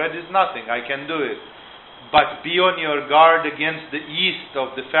mean, bread is nothing, I can do it. But be on your guard against the yeast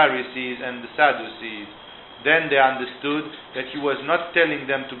of the Pharisees and the Sadducees. Then they understood that he was not telling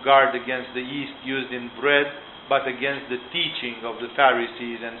them to guard against the yeast used in bread, but against the teaching of the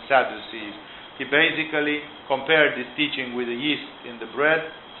Pharisees and Sadducees. He basically compared this teaching with the yeast in the bread,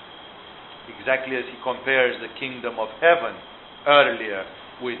 exactly as he compares the kingdom of heaven earlier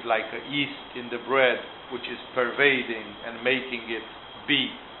with like a yeast in the bread, which is pervading and making it be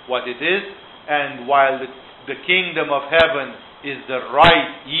what it is. And while the kingdom of heaven is the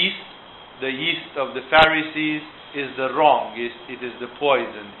right yeast, the yeast of the Pharisees is the wrong yeast. It is the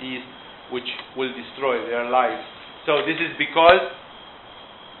poisoned yeast which will destroy their lives. So this is because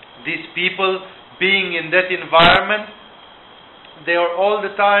these people, being in that environment, they are all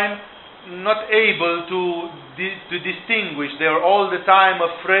the time not able to distinguish. They are all the time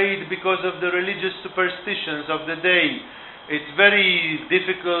afraid because of the religious superstitions of the day. It's very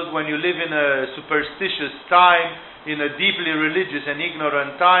difficult when you live in a superstitious time, in a deeply religious and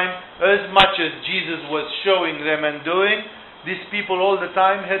ignorant time. As much as Jesus was showing them and doing, these people all the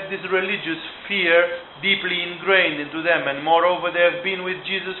time had this religious fear deeply ingrained into them. And moreover, they have been with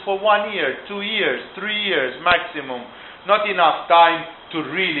Jesus for 1 year, 2 years, 3 years maximum. Not enough time to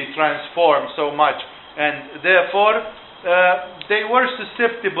really transform so much. And therefore, they were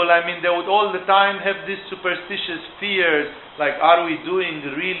susceptible. I mean, they would all the time have these superstitious fears, like, are we doing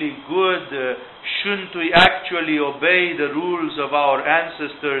really good? Shouldn't we actually obey the rules of our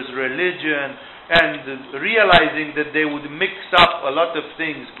ancestors' religion? And realizing that they would mix up a lot of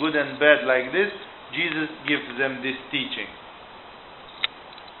things, good and bad, like this, Jesus gives them this teaching.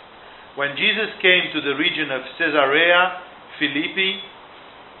 When Jesus came to the region of Caesarea Philippi,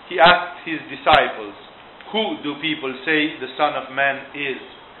 he asked his disciples, who do people say the Son of Man is?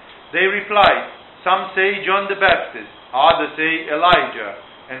 They replied, some say John the Baptist, others say Elijah,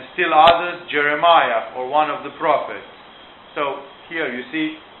 and still others Jeremiah or one of the prophets. So here you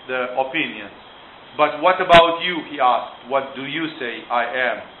see the opinions. But what about you, he asked, what do you say I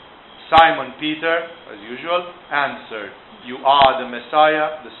am? Simon Peter, as usual, answered, you are the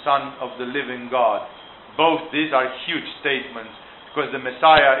Messiah, the Son of the living God. Both these are huge statements, because the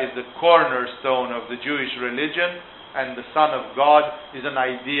Messiah is the cornerstone of the Jewish religion, and the Son of God is an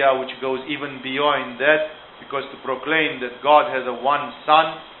idea which goes even beyond that, because to proclaim that God has a one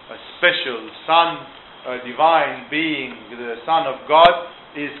Son, a special Son, a divine being, the Son of God,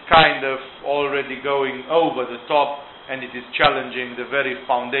 is kind of already going over the top, and it is challenging the very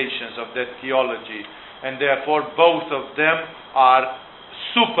foundations of that theology. And therefore both of them are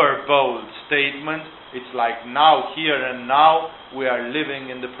super bold statements It's like now, here and now, we are living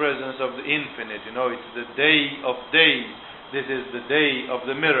in the presence of the infinite. It's the day of days. This is the day of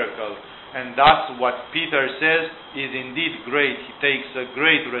the miracle. And thus what Peter says is indeed great. He takes a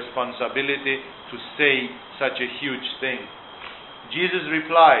great responsibility to say such a huge thing. Jesus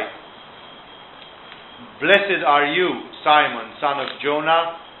replied, "Blessed are you, Simon, son of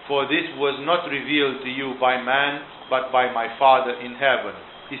Jonah, for this was not revealed to you by man, but by my Father in heaven."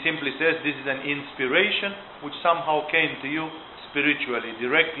 He simply says this is an inspiration which somehow came to you spiritually,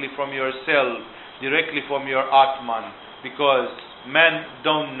 directly from yourself, directly from your Atman, because men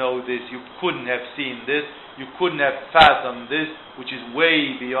don't know this. You couldn't have seen this. You couldn't have fathomed this, which is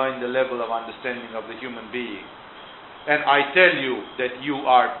way beyond the level of understanding of the human being. "And I tell you that you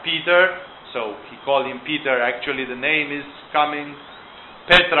are Peter." So he called him Peter. Actually, the name is coming.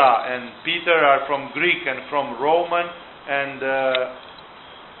 Petra and Peter are from Greek and from Roman, and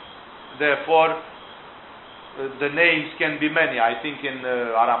therefore the names can be many. I think in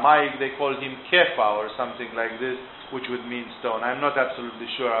Aramaic they call him Kepha or something like this, which would mean stone. I'm not absolutely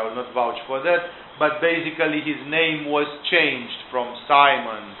sure. I will not vouch for that. But basically his name was changed from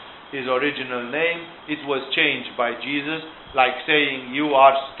Simon, his original name. It was changed by Jesus, like saying, "You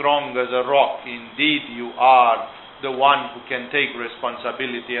are strong as a rock. Indeed, you are the one who can take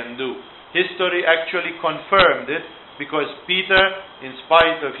responsibility and do." History actually confirmed it, because Peter, in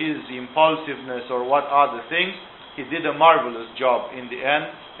spite of his impulsiveness or what other things, he did a marvelous job in the end,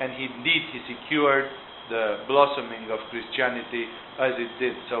 and he secured the blossoming of Christianity as it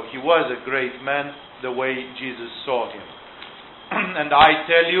did. So he was a great man, the way Jesus saw him. "And I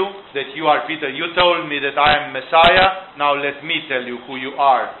tell you that you are Peter." You told me that I am Messiah. Now let me tell you who you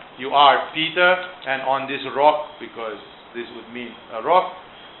are. You are Peter, and on this rock, because this would mean a rock,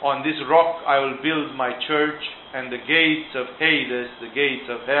 on this rock I will build my church, and the gates of Hades, the gates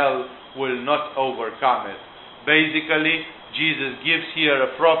of hell, will not overcome it. Basically, Jesus gives here a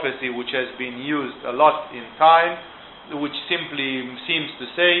prophecy which has been used a lot in time, which simply seems to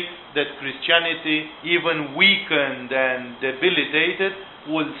say that Christianity, even weakened and debilitated,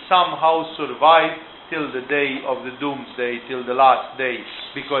 will somehow survive till the day of the doomsday, till the last day,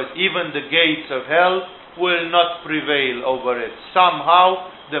 because even the gates of hell will not prevail over it.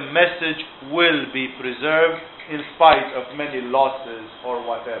 Somehow the message will be preserved in spite of many losses or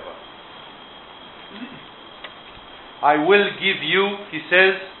whatever. "I will give you," he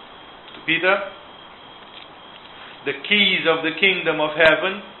says to Peter, "the keys of the kingdom of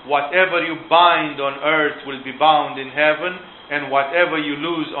heaven. Whatever you bind on earth will be bound in heaven, and whatever you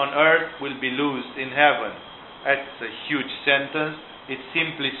loose on earth will be loosed in heaven." That's a huge sentence. It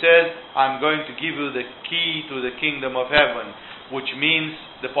simply says, "I'm going to give you the key to the kingdom of heaven," which means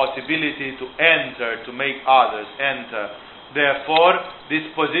the possibility to enter, to make others enter. Therefore, this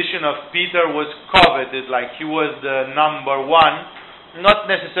position of Peter was coveted, like he was the number one, not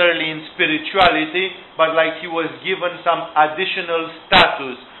necessarily in spirituality, but like he was given some additional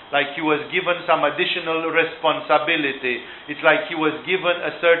status, like he was given some additional responsibility. It's like he was given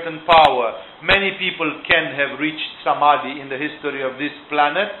a certain power. Many people can have reached samadhi in the history of this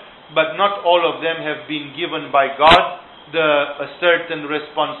planet, but not all of them have been given by God a certain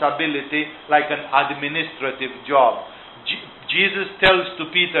responsibility, like an administrative job. Jesus tells to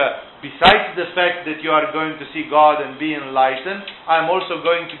Peter, besides the fact that you are going to see God and be enlightened, I am also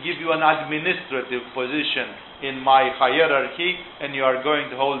going to give you an administrative position in my hierarchy, and you are going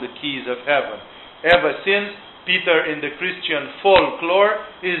to hold the keys of heaven. Ever since, Peter in the Christian folklore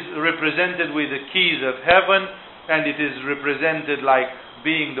is represented with the keys of heaven, and it is represented like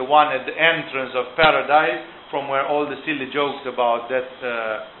being the one at the entrance of paradise, from where all the silly jokes about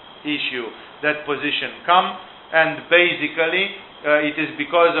that issue, that position come. And basically, it is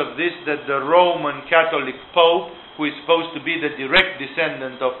because of this that the Roman Catholic Pope, who is supposed to be the direct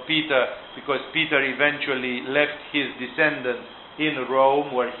descendant of Peter, because Peter eventually left his descendants in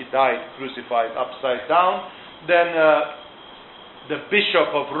Rome, where he died crucified upside down, then the Bishop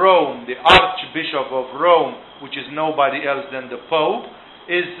of Rome, the Archbishop of Rome, which is nobody else than the Pope,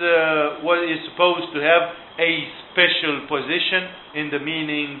 is supposed to have a special position, in the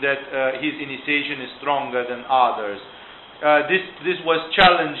meaning that his initiation is stronger than others. This was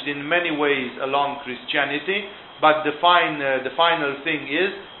challenged in many ways along Christianity, but the final thing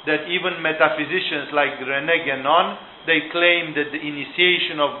is that even metaphysicians like René Guénon, they claim that the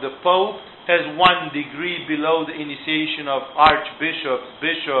initiation of the Pope has 1 degree below the initiation of archbishops,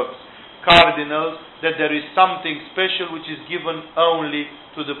 bishops, cardinals, that there is something special which is given only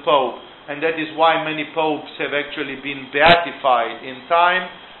to the Pope. And that is why many popes have actually been beatified in time.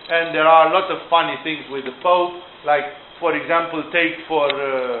 And there are a lot of funny things with the Pope, like, for example, take for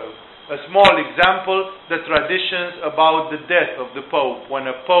A small example, the traditions about the death of the Pope. When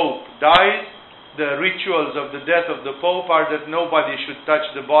a Pope dies, the rituals of the death of the Pope are that nobody should touch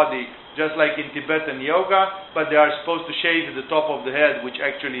the body, just like in Tibetan yoga, but they are supposed to shave the top of the head, which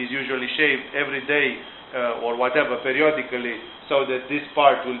actually is usually shaved every day or whatever, periodically, so that this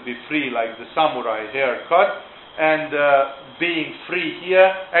part will be free, like the samurai haircut. And being free here,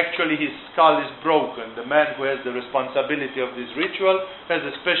 actually his skull is broken. The man who has the responsibility of this ritual has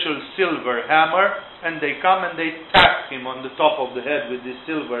a special silver hammer, and they come and they tap him on the top of the head with this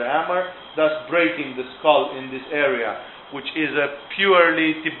silver hammer, thus breaking the skull in this area, which is a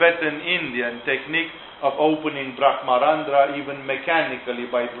purely Tibetan Indian technique of opening Brahmarandra, even mechanically,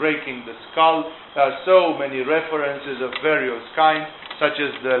 by breaking the skull. There are so many references of various kinds, such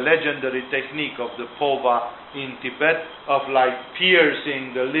as the legendary technique of the Pova in Tibet, of like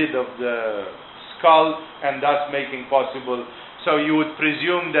piercing the lid of the skull and thus making possible. So you would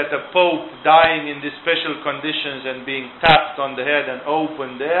presume that a Pope dying in these special conditions and being tapped on the head and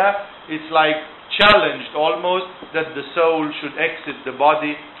opened there, it's like challenged almost that the soul should exit the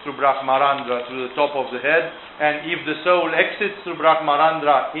body through Brahmarandra, through the top of the head. And if the soul exits through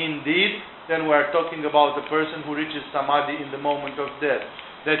Brahmarandra indeed, then we are talking about a person who reaches Samadhi in the moment of death.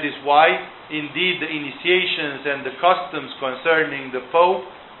 That is why, indeed, the initiations and the customs concerning the Pope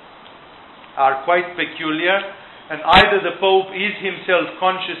are quite peculiar, and either the Pope is himself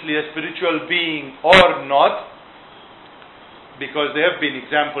consciously a spiritual being or not, because there have been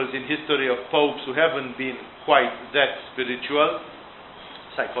examples in history of popes who haven't been quite that spiritual,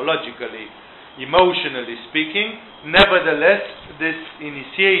 psychologically, emotionally speaking. Nevertheless, this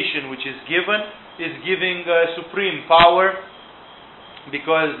initiation which is giving supreme power,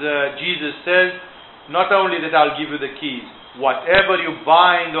 because Jesus says, not only that I'll give you the keys, whatever you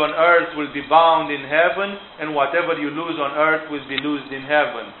bind on earth will be bound in heaven, and whatever you loose on earth will be loosed in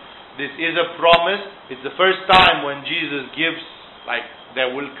heaven. This is a promise. It's the first time when Jesus gives, like,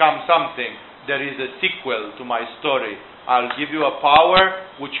 there will come something. There is a sequel to my story. I'll give you a power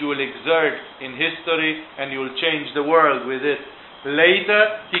which you will exert in history, and you will change the world with it.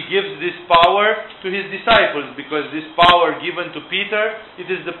 Later, he gives this power to his disciples, because this power given to Peter, it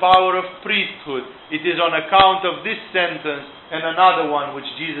is the power of priesthood. It is on account of this sentence and another one which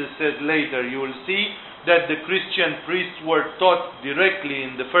Jesus says later. You will see that the Christian priests were taught directly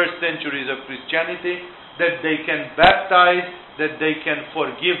in the first centuries of Christianity that they can baptize, that they can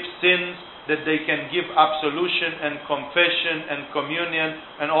forgive sins, that they can give absolution and confession and communion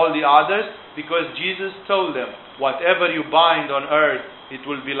and all the others, because Jesus told them, whatever you bind on earth, it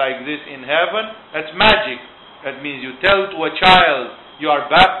will be like this in heaven. That's magic. That means you tell to a child, you are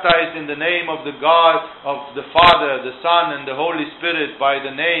baptized in the name of the God, of the Father, the Son, and the Holy Spirit by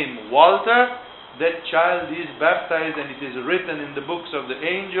the name Walter. That child is baptized, and it is written in the books of the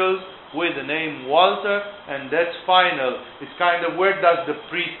angels with the name Walter, and that's final. It's kind of, where does the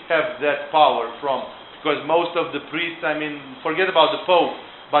priest have that power from? Because most of the priests, forget about the Pope,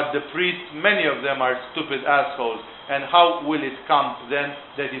 but the priests, many of them are stupid assholes. And how will it come then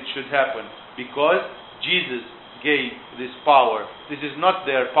that it should happen? Because Jesus gave this power. This is not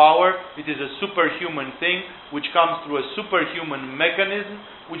their power. It is a superhuman thing which comes through a superhuman mechanism,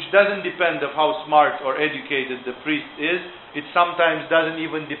 which doesn't depend on how smart or educated the priest is. It sometimes doesn't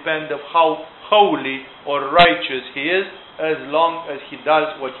even depend on how holy or righteous he is, as long as he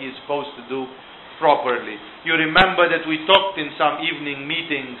does what he is supposed to do properly. You remember that we talked in some evening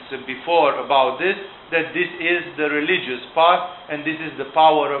meetings before about this, that this is the religious path, and this is the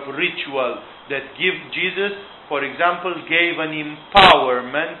power of ritual that Jesus, for example, gave an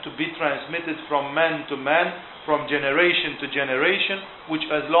empowerment to be transmitted from man to man, from generation to generation, which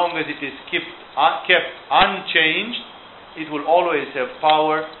as long as it is kept unchanged, it will always have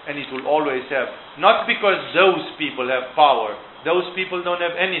power, and it will always have. Not because those people have power. Those people don't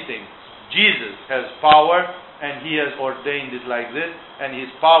have anything. Jesus has power, and he has ordained it like this, and his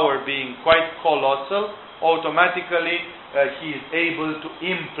power being quite colossal, automatically he is able to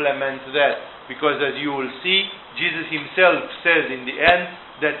implement that. Because as you will see, Jesus himself says in the end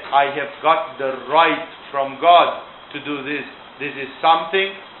that I have got the right from God to do this. This is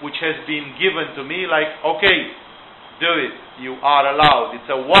something which has been given to me, like, okay, do it. You are allowed.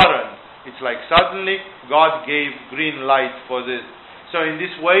 It's a warrant. It's like suddenly God gave green light for this. So in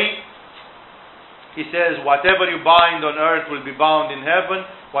this way, he says, whatever you bind on earth will be bound in heaven.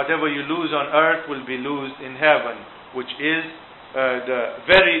 Whatever you loose on earth will be loosed in heaven, which is the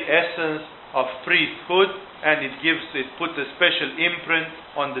very essence of priesthood, and it puts a special imprint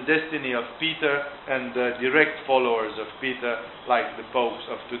on the destiny of Peter and the direct followers of Peter, like the popes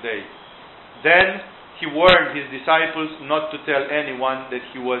of today. Then he warned his disciples not to tell anyone that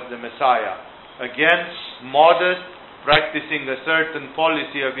he was the Messiah. Again, modest, practicing a certain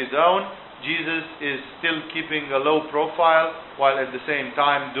policy of his own, Jesus is still keeping a low profile while at the same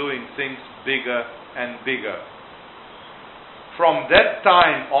time doing things bigger and bigger. From that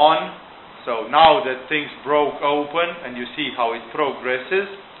time on, so now that things broke open and you see how it progresses,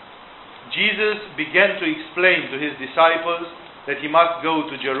 Jesus began to explain to his disciples that he must go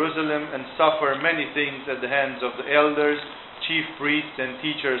to Jerusalem and suffer many things at the hands of the elders, chief priests and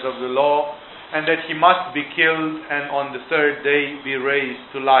teachers of the law, and that he must be killed and on the third day be raised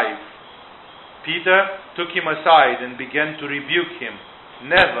to life. Peter took him aside and began to rebuke him.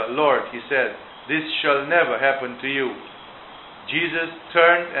 "Never, Lord," he said, "this shall never happen to you." Jesus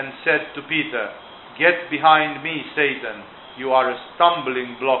turned and said to Peter, "Get behind me, Satan. You are a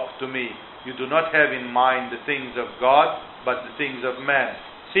stumbling block to me. You do not have in mind the things of God, but the things of man."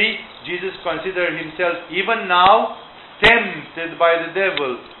 See, Jesus considered himself even now tempted by the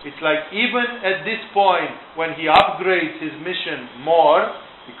devil. It's like even at this point when he upgrades his mission more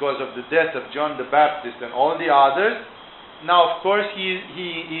because of the death of John the Baptist and all the others, now of course he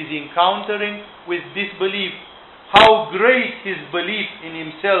is encountering with disbelief. How great his belief in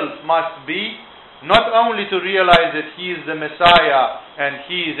himself must be, not only to realize that he is the Messiah and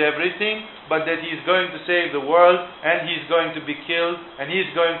he is everything, but that he is going to save the world and he is going to be killed and he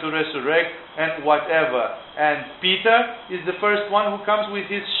is going to resurrect and whatever. And Peter is the first one who comes with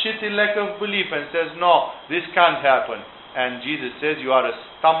his shitty lack of belief and says, "No, this can't happen." And Jesus says, "You are a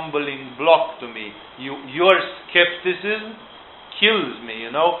stumbling block to me. Your skepticism kills me,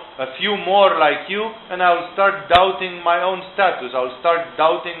 A few more like you and I will start doubting my own status. I will start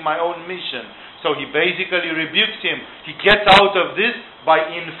doubting my own mission." So he basically rebukes him. He gets out of this by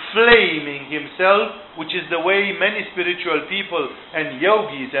inflaming himself, which is the way many spiritual people and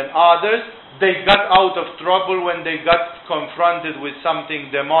yogis and others, they got out of trouble when they got confronted with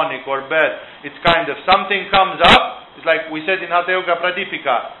something demonic or bad. It's kind of something comes up, it's like we said in Hatha Yoga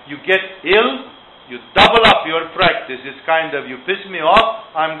Pradipika, you get ill, you double up your practice. It's kind of, you piss me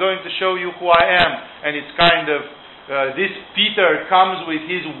off, I'm going to show you who I am. And it's kind of, this Peter comes with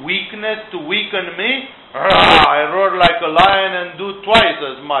his weakness to weaken me. I roar like a lion and do twice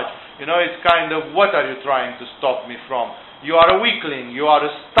as much. It's kind of, what are you trying to stop me from? You are a weakling. You are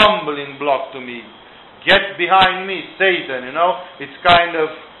a stumbling block to me. Get behind me, Satan. It's kind of,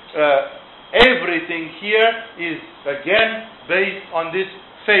 everything here is again based on this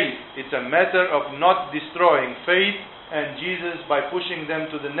faith. It's a matter of not destroying faith. And Jesus, by pushing them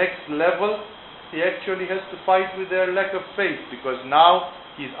to the next level, he actually has to fight with their lack of faith, because now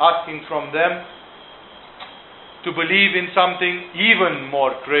he's asking from them to believe in something even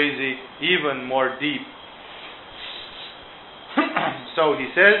more crazy, even more deep. So he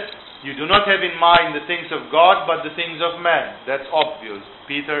says, you do not have in mind the things of God, but the things of man. That's obvious.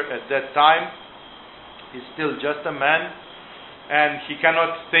 Peter at that time is still just a man, and he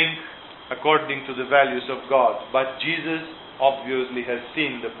cannot think according to the values of God. But Jesus obviously has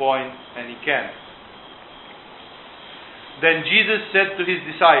seen the point, and he can. Then Jesus said to his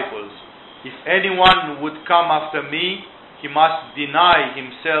disciples, "If anyone would come after me, he must deny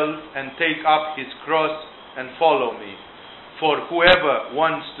himself and take up his cross and follow me. For whoever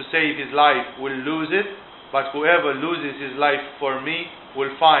wants to save his life will lose it, but whoever loses his life for me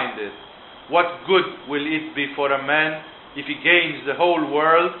will find it. What good will it be for a man if he gains the whole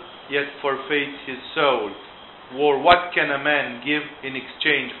world, yet forfeits his soul? Or what can a man give in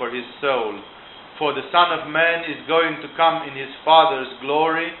exchange for his soul? For the Son of Man is going to come in his Father's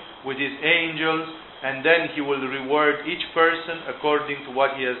glory with his angels, and then he will reward each person according to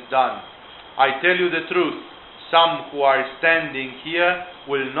what he has done. I tell you the truth, some who are standing here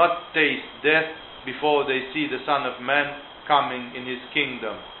will not taste death before they see the Son of Man coming in his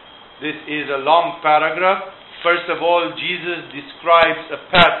kingdom." This is a long paragraph. First of all, Jesus describes a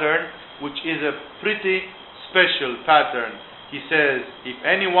pattern which is a pretty special pattern. He says, if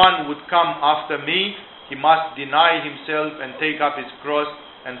anyone would come after me, he must deny himself and take up his cross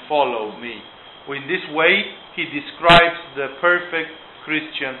and follow me. In this way, he describes the perfect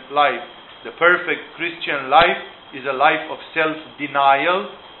Christian life. The perfect Christian life is a life of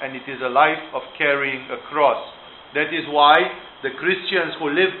self-denial, and it is a life of carrying a cross. That is why the Christians who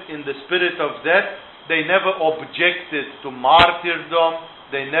live in the spirit of death, they never objected to martyrdom,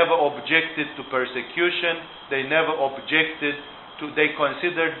 they never objected to persecution, they never objected to, they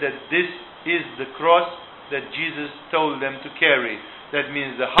considered that this is the cross that Jesus told them to carry. That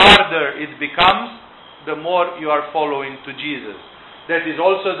means the harder it becomes, the more you are following to Jesus. That is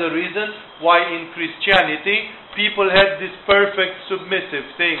also the reason why in Christianity people had this perfect submissive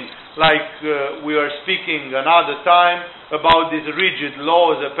thing, like we are speaking another time about these rigid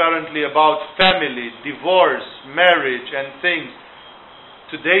laws apparently about family, divorce, marriage and things.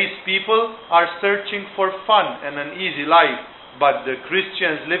 Today's people are searching for fun and an easy life, but the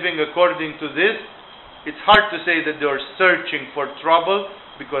Christians living according to this, it's hard to say that they are searching for trouble,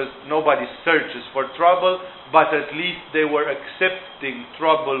 because nobody searches for trouble, but at least they were accepting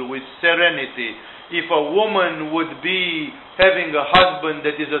trouble with serenity. If a woman would be having a husband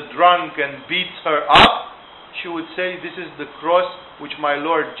that is a drunk and beats her up, she would say, this is the cross which my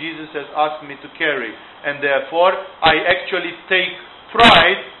Lord Jesus has asked me to carry. And therefore, I actually take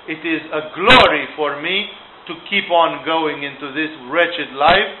pride. It is a glory for me to keep on going into this wretched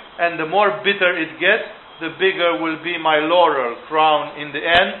life. And the more bitter it gets, the bigger will be my laurel crown in the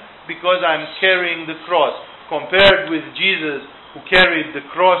end, because I'm carrying the cross. Compared with Jesus, who carried the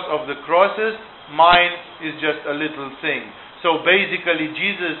cross of the crosses, mine is just a little thing. So basically,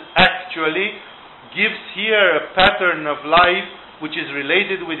 Jesus actually gives here a pattern of life which is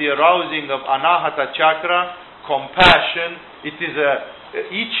related with the arousing of Anahata Chakra, compassion. It is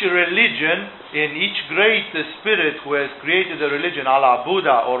each religion, in each great spirit who has created a religion, a la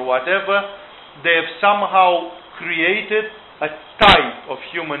Buddha or whatever, they have somehow created a type of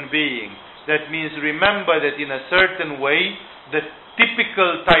human being. That means, remember that in a certain way, the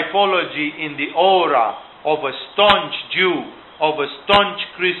typical typology in the aura of a staunch Jew, of a staunch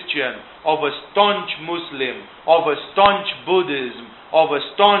Christian, of a staunch Muslim, of a staunch Buddhism, of a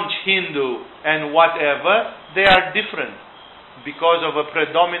staunch Hindu, and whatever, they are different because of a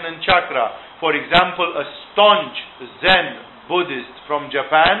predominant chakra. For example, a staunch Zen Buddhist from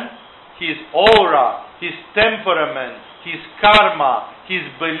Japan, his aura, his temperament, his karma, his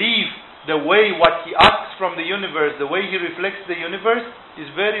belief, the way what he asks from the universe, the way he reflects the universe, is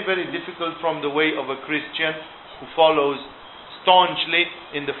very, very difficult from the way of a Christian who follows staunchly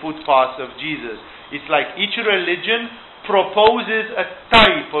in the footpaths of Jesus. It's like each religion proposes a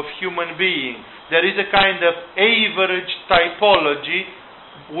type of human being. There is a kind of average typology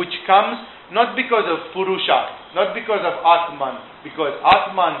which comes not because of Purusha, not because of Atman, because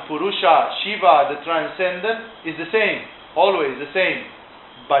Atman, Purusha, Shiva, the transcendent, is the same, always the same.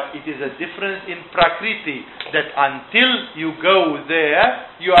 But it is a difference in Prakriti, that until you go there,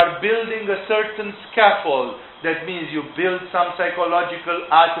 you are building a certain scaffold. That means you build some psychological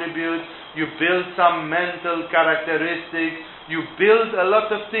attributes, you build some mental characteristics, you build a lot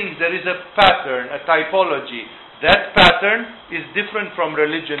of things. There is a pattern, a typology. That pattern is different from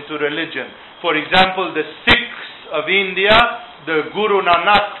religion to religion. For example, the Sikhs of India, the Guru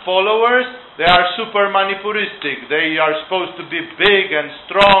Nanak followers, they are super manipuristic. They are supposed to be big and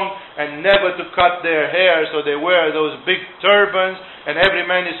strong and never to cut their hair, so they wear those big turbans, and every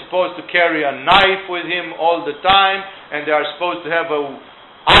man is supposed to carry a knife with him all the time, and they are supposed to have a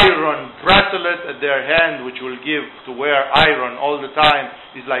iron bracelet at their hand, which will give to wear iron all the time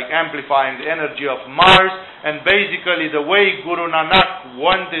is like amplifying the energy of Mars. And basically the way Guru Nanak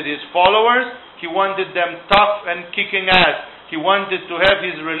wanted his followers, he wanted them tough and kicking ass. He wanted to have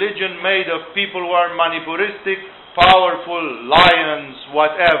his religion made of people who are manipuristic, powerful, lions,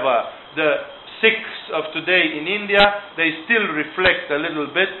 whatever. The Sikhs of today in India, they still reflect a little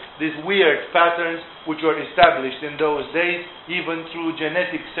bit these weird patterns which were established in those days, even through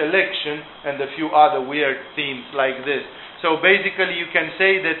genetic selection and a few other weird themes like this. So basically you can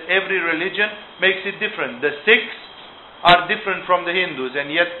say that every religion makes it different. The Sikhs are different from the Hindus, and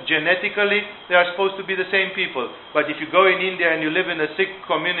yet genetically they are supposed to be the same people. But if you go in India and you live in a Sikh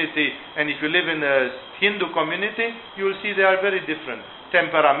community, and if you live in a Hindu community, you will see they are very different.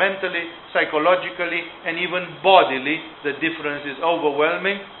 Temperamentally, psychologically, and even bodily, the difference is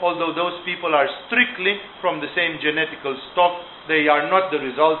overwhelming. Although those people are strictly from the same genetical stock, they are not the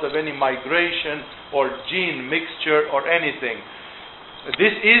result of any migration or gene mixture or anything.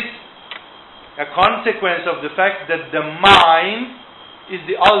 This is a consequence of the fact that the mind is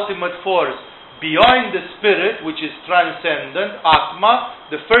the ultimate force. Beyond the spirit, which is transcendent,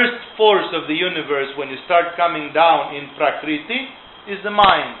 Atma, the first force of the universe when you start coming down in Prakriti, is the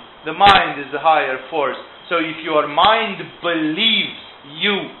mind. The mind is the higher force. So if your mind believes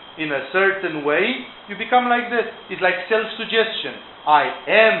you in a certain way, you become like this. It's like self-suggestion. I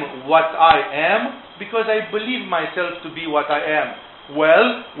am what I am because I believe myself to be what I am.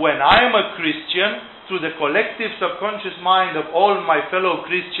 Well, when I am a Christian, through the collective subconscious mind of all my fellow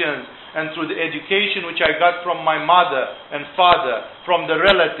Christians, and through the education which I got from my mother and father, from the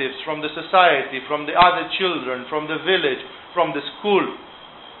relatives, from the society, from the other children, from the village, from the school,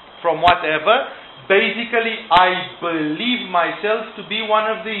 from whatever, basically I believe myself to be one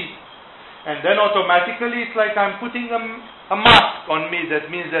of these. And then automatically it's like I'm putting a mask on me.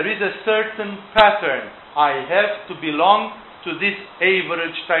 That means there is a certain pattern. I have to belong to this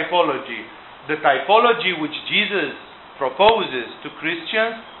average typology. The typology which Jesus proposes to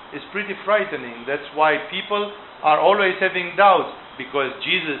Christians is pretty frightening. That's why people are always having doubts, because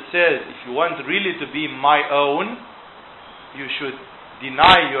Jesus says, if you want really to be my own, you should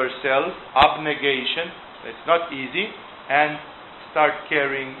deny yourself, abnegation, it's not easy, and start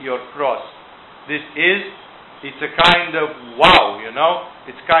carrying your cross. It's a kind of wow,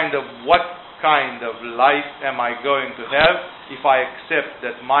 it's kind of what kind of life am I going to have if I accept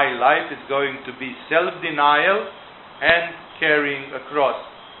that my life is going to be self-denial and carrying a cross.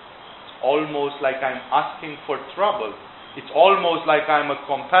 It's almost like I'm asking for trouble. It's almost like I'm a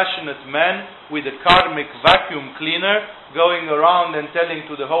compassionate man with a karmic vacuum cleaner going around and telling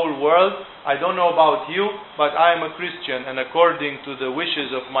to the whole world, I don't know about you, but I am a Christian, and according to the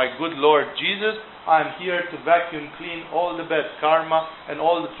wishes of my good Lord Jesus, I'm here to vacuum clean all the bad karma and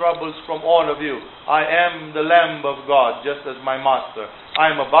all the troubles from all of you. I am the Lamb of God, just as my Master.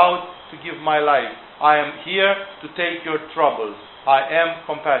 I am about to give my life. I am here to take your troubles. I am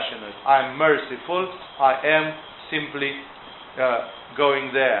compassionate. I am merciful. I am simply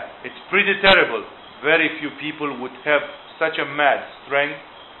going there. It's pretty terrible. Very few people would have such a mad strength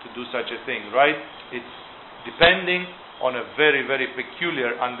to do such a thing, right? It's depending on a very, very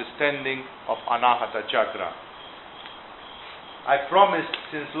peculiar understanding of Anahata Chakra. I promised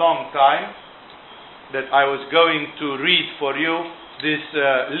since long time that I was going to read for you this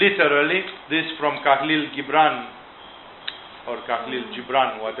literally, this from Kahlil Gibran, or Kahlil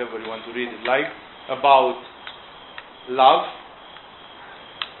Gibran, whatever you want to read it like, about love.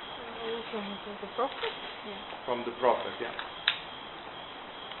 From the Prophet? Yeah. From the Prophet, yeah.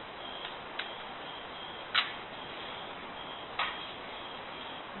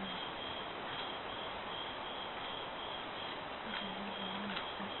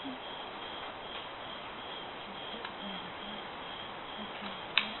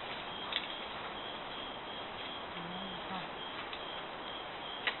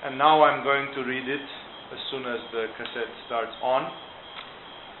 And now I'm going to read it as soon as the cassette starts on.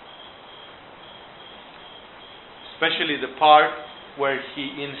 Especially the part where he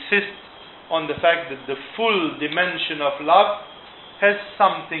insists on the fact that the full dimension of love has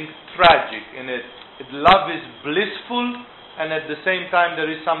something tragic in it. Love is blissful, and at the same time there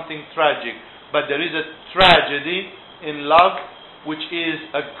is something tragic. But there is a tragedy in love which is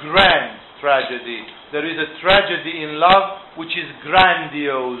a grand tragedy. There is a tragedy in love which is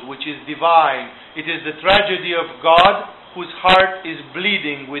grandiose, which is divine. It is the tragedy of God, whose heart is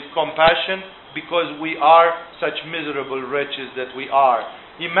bleeding with compassion because we are such miserable wretches that we are.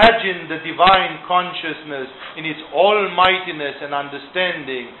 Imagine the divine consciousness in its almightiness and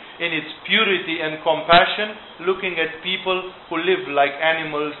understanding, in its purity and compassion, looking at people who live like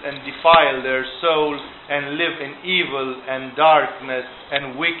animals and defile their soul and live in evil and darkness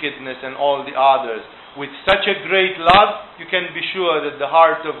and wickedness and all the others. With such a great love, you can be sure that the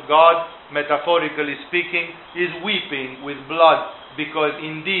heart of God, metaphorically speaking, is weeping with blood, because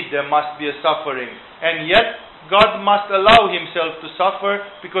indeed there must be a suffering. And yet, God must allow himself to suffer,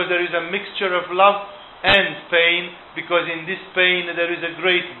 because there is a mixture of love and pain, because in this pain there is a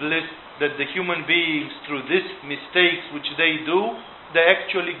great bliss that the human beings, through these mistakes which they do, they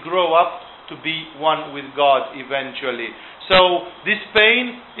actually grow up to be one with God eventually. So this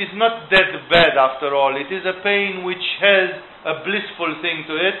pain is not that bad after all. It is a pain which has a blissful thing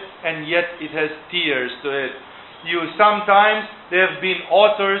to it, and yet it has tears to it. Sometimes there have been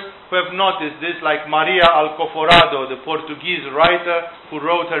authors who have noticed this, like Maria Alcoforado, the Portuguese writer who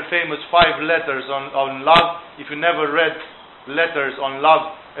wrote her famous 5 letters on love. If you never read letters on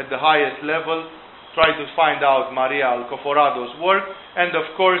love at the highest level, try to find out Maria Alcoforado's work. And of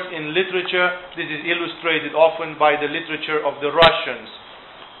course, in literature, this is illustrated often by the literature of the Russians.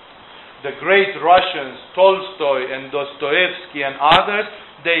 The great Russians, Tolstoy and Dostoevsky and others,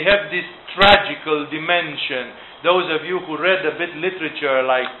 they have this tragical dimension. Those of you who read a bit literature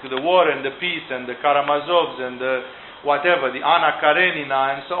like The War and the Peace and the Karamazovs and the whatever, the Anna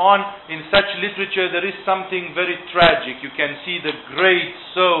Karenina and so on, in such literature there is something very tragic. You can see the great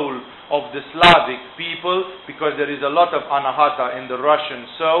soul of the Slavic people, because there is a lot of anahata in the Russian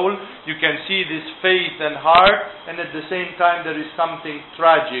soul. You can see this faith and heart, and at the same time there is something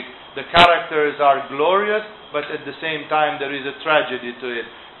tragic. The characters are glorious, but at the same time there is a tragedy to it.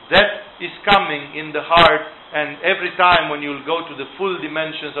 That is coming in the heart, and every time when you'll go to the full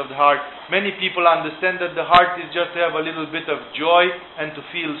dimensions of the heart, many people understand that the heart is just to have a little bit of joy and to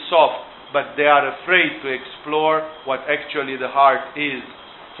feel soft, but they are afraid to explore what actually the heart is.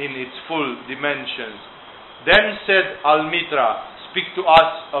 in its full dimensions. Then said Almitra, "Speak to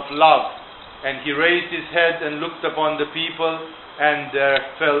us of love." And he raised his head and looked upon the people, and there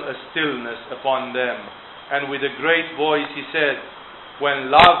fell a stillness upon them. And with a great voice he said,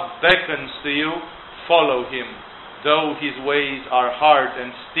 "When love beckons to you, follow him, though his ways are hard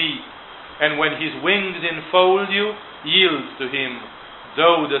and steep. And when his wings enfold you, yield to him,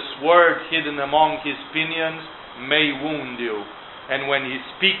 though the sword hidden among his pinions may wound you. And when he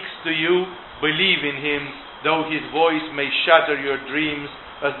speaks to you, believe in him, though his voice may shatter your dreams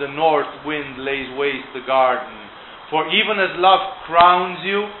as the north wind lays waste the garden. For even as love crowns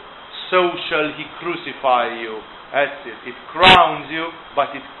you, so shall he crucify you." That's it. It crowns you,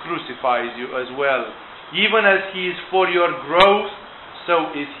 but it crucifies you as well. "Even as he is for your growth,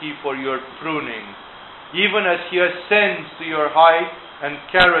 so is he for your pruning. Even as he ascends to your height and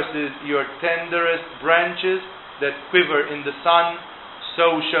caresses your tenderest branches that quiver in the sun,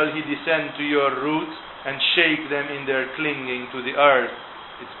 so shall he descend to your roots and shake them in their clinging to the earth."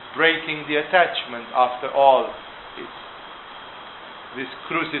 It's breaking the attachment after all. This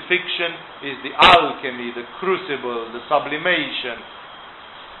crucifixion is the alchemy, the crucible, the sublimation.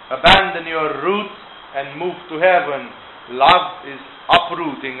 Abandon your roots and move to heaven. Love is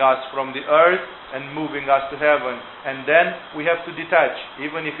uprooting us from the earth and moving us to heaven. And then we have to detach.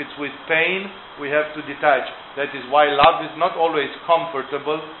 Even if it's with pain, we have to detach. That is why love is not always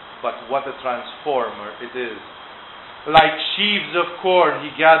comfortable, but what a transformer it is. Like sheaves of corn,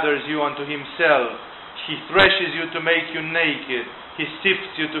 he gathers you unto himself. He threshes you to make you naked. He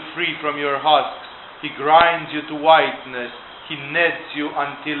sifts you to free from your husks. He grinds you to whiteness. He kneads you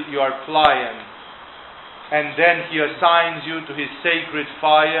until you are pliant. And then he assigns you to his sacred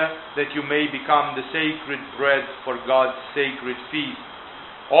fire, that you may become the sacred bread for God's sacred feast.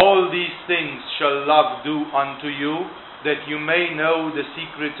 All these things shall love do unto you, that you may know the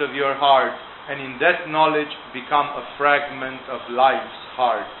secrets of your heart, and in that knowledge become a fragment of life's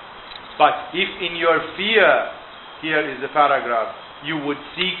heart. But if in your fear, here is the paragraph, you would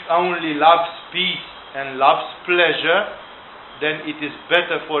seek only love's peace and love's pleasure, then it is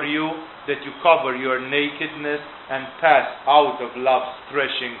better for you that you cover your nakedness and pass out of love's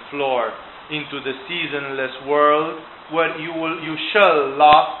threshing floor into the seasonless world, where you shall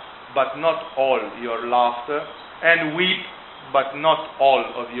laugh, but not all your laughter, and weep, but not all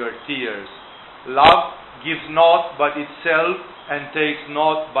of your tears. Love gives not but itself, and takes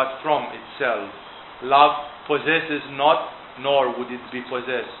not but from itself. Love possesses not, nor would it be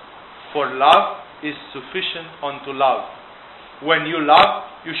possessed. For love is sufficient unto love. When you love,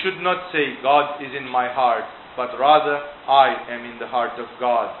 you should not say, "God is in my heart," but rather, "I am in the heart of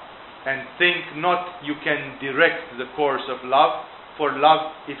God." And think not you can direct the course of love, for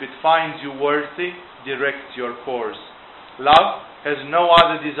love, if it finds you worthy, directs your course. Love has no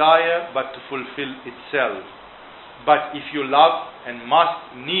other desire but to fulfill itself. But if you love and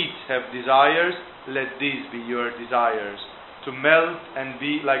must needs have desires, let these be your desires: to melt and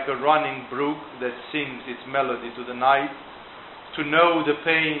be like a running brook that sings its melody to the night, to know the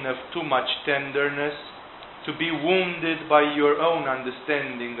pain of too much tenderness, to be wounded by your own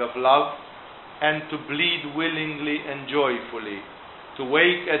understanding of love, and to bleed willingly and joyfully, to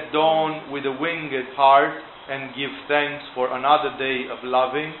wake at dawn with a winged heart and give thanks for another day of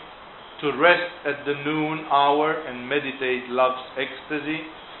loving, to rest at the noon hour and meditate love's ecstasy,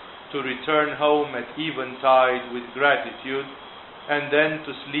 to return home at eventide with gratitude, and then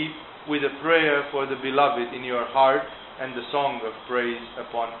to sleep with a prayer for the beloved in your heart and the song of praise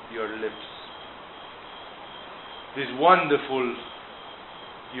upon your lips. This wonderful,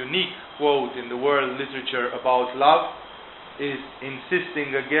 unique quote in the world literature about love is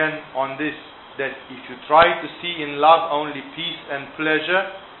insisting again on this, that if you try to see in love only peace and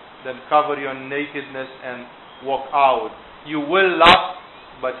pleasure, then cover your nakedness and walk out. You will laugh,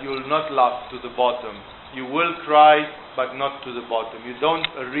 but you will not laugh to the bottom. You will cry, but not to the bottom. You don't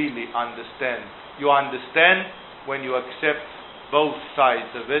really understand. You understand when you accept both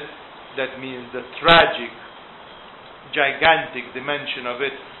sides of it. That means the tragic, gigantic dimension of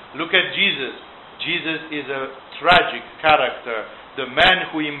it. Look at Jesus. Jesus is a tragic character. The man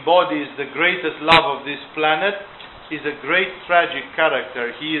who embodies the greatest love of this planet is a great tragic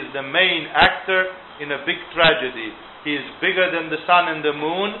character. He is the main actor in a big tragedy. He is bigger than the sun and the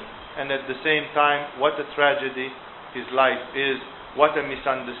moon, and at the same time, what a tragedy his life is. What a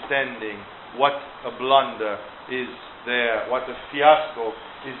misunderstanding. What a blunder is there. What a fiasco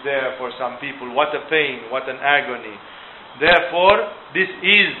is there for some people. What a pain. What an agony. Therefore, this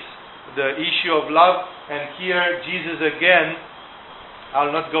is the issue of love. And here, Jesus again,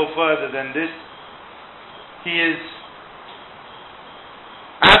 I'll not go further than this. He is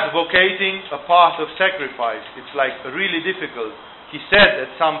advocating a path of sacrifice. It's like really difficult. He said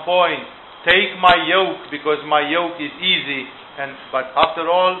at some point, take my yoke because my yoke is easy. But after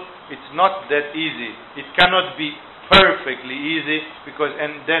all, it's not that easy. It cannot be perfectly easy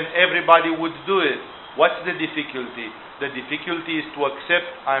and then everybody would do it. What's the difficulty? The difficulty is to accept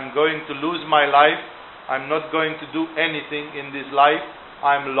I'm going to lose my life. I'm not going to do anything in this life.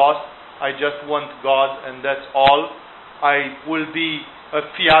 I'm lost. I just want God and that's all. I will be a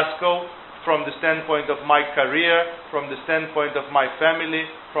fiasco from the standpoint of my career, from the standpoint of my family,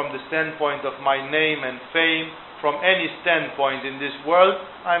 from the standpoint of my name and fame, from any standpoint in this world.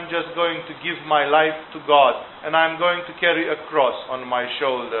 I'm just going to give my life to God, and I'm going to carry a cross on my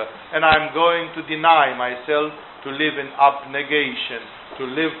shoulder, and I'm going to deny myself to live in abnegation, to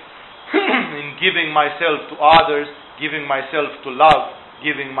live in giving myself to others, giving myself to love,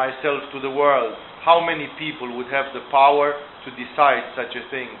 giving myself to the world. How many people would have the power to decide such a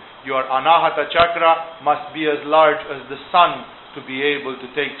thing? Your anahata chakra must be as large as the sun to be able to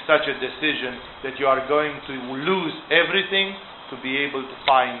take such a decision that you are going to lose everything to be able to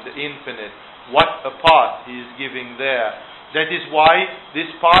find the infinite. What a path he is giving there. That is why this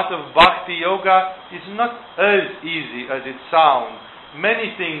path of Bhakti Yoga is not as easy as it sounds.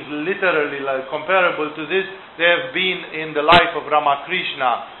 Many things literally comparable to this, they have been in the life of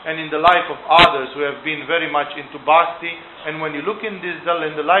Ramakrishna and in the life of others who have been very much into Bhakti. And when you look in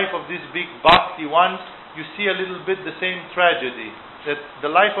the life of these big Bhakti ones, you see a little bit the same tragedy. That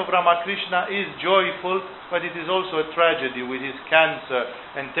the life of Ramakrishna is joyful, but it is also a tragedy with his cancer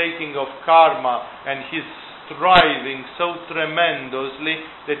and taking of karma and his striving so tremendously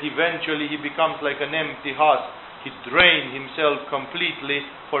that eventually he becomes like an empty husk. He drained himself completely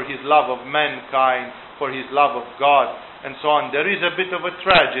for his love of mankind, for his love of God, and so on. There is a bit of a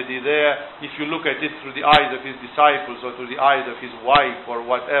tragedy there if you look at it through the eyes of his disciples or through the eyes of his wife or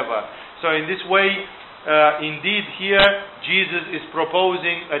whatever. So in this way, indeed here, Jesus is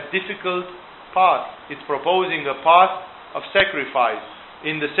proposing a difficult path. It's proposing a path of sacrifice.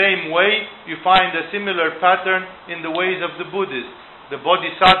 In the same way, you find a similar pattern in the ways of the Buddhists, the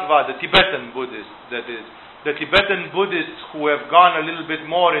Bodhisattva, the Tibetan Buddhists, that is. The Tibetan Buddhists who have gone a little bit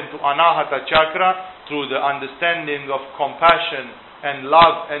more into Anahata Chakra through the understanding of compassion and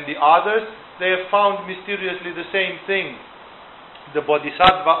love and the others, they have found mysteriously the same thing. The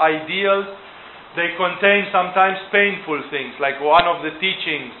Bodhisattva ideals, they contain sometimes painful things, like one of the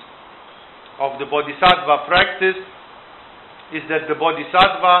teachings of the Bodhisattva practice is that the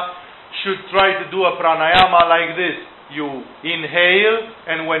Bodhisattva should try to do a pranayama like this. You inhale,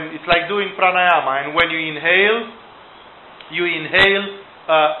 and when it's like doing pranayama, and when you inhale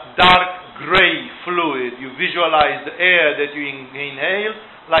a dark gray fluid. You visualize the air that you inhale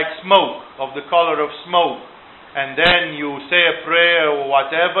like smoke, of the color of smoke. And then you say a prayer or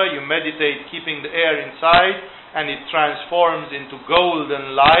whatever, you meditate keeping the air inside, and it transforms into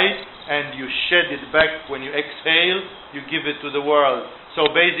golden light, and you shed it back when you exhale, you give it to the world. So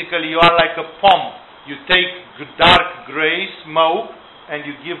basically you are like a pump. You take dark gray smoke and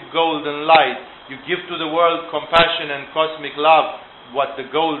you give golden light. You give to the world compassion and cosmic love, what the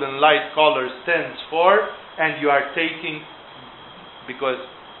golden light color stands for, and you are taking, because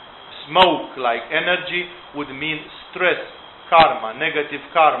smoke like energy would mean stress, karma, negative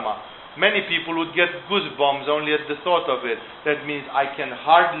karma. Many people would get goosebumps only at the thought of it. That means I can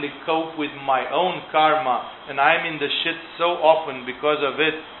hardly cope with my own karma, and I'm in the shit so often because of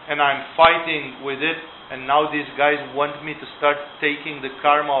it, and I'm fighting with it, and now these guys want me to start taking the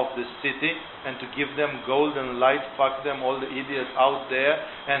karma of the city and to give them golden light. Fuck them, all the idiots out there,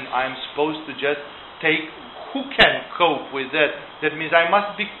 and I'm supposed to just take. Who can cope with that? That means I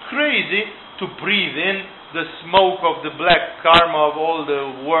must be crazy to breathe in the smoke of the black karma of all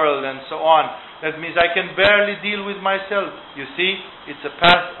the world and so on. That means I can barely deal with myself. You see, it's a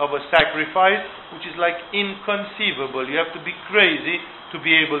path of a sacrifice which is like inconceivable. You have to be crazy to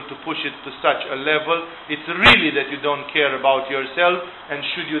be able to push it to such a level. It's really that you don't care about yourself, and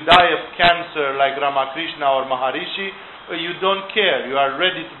should you die of cancer like Ramakrishna or Maharishi, you don't care. You are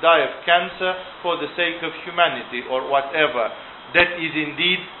ready to die of cancer for the sake of humanity or whatever. That is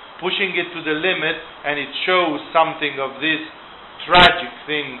indeed pushing it to the limit, and it shows something of this tragic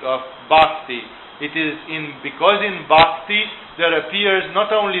thing of bhakti. It is because in bhakti there appears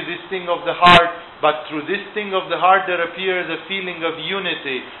not only this thing of the heart, but through this thing of the heart there appears a feeling of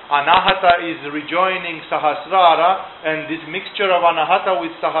unity. Anahata is rejoining Sahasrara, and this mixture of Anahata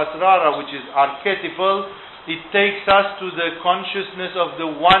with Sahasrara, which is archetypal, it takes us to the consciousness of the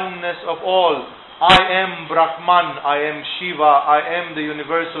oneness of all. I am Brahman, I am Shiva, I am the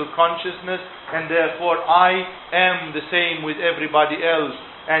universal consciousness, and therefore I am the same with everybody else.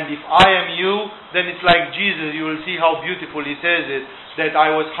 And if I am you, then it's like Jesus. You will see how beautiful he says it. That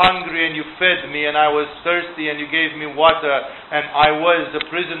I was hungry and you fed me, and I was thirsty and you gave me water, and I was a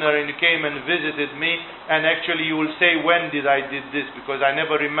prisoner and you came and visited me. And actually you will say, when did I did this? Because I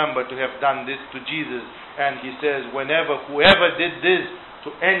never remember to have done this to Jesus. And he says, whoever did this to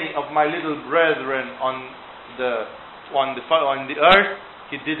any of my little brethren on the earth,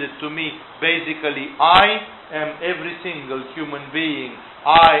 he did it to me. Basically, I am every single human being.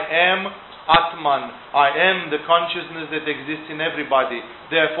 I am Atman. I am the consciousness that exists in everybody.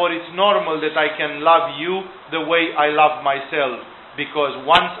 Therefore, it's normal that I can love you the way I love myself. Because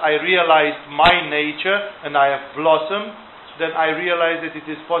once I realized my nature and I have blossomed, then I realize that it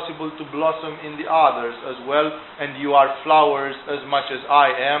is possible to blossom in the others as well. And you are flowers as much as I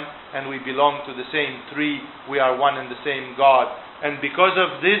am, and we belong to the same tree. We are one and the same God. And because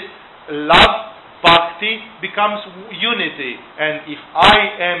of this, love, bhakti, becomes unity. And if I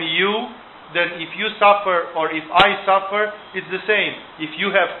am you, then if you suffer or if I suffer, it's the same. If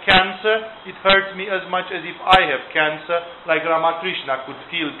you have cancer, it hurts me as much as if I have cancer. Like Ramakrishna could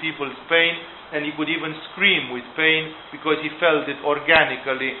feel people's pain, and he could even scream with pain because he felt it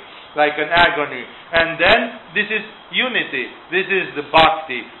organically, like an agony. And then this is unity. This is the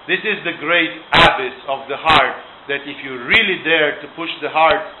bhakti. This is the great abyss of the heart. That if you really dare to push the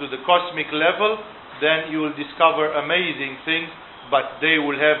heart to the cosmic level, then you will discover amazing things. But they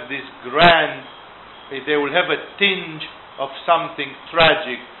will have this they will have a tinge of something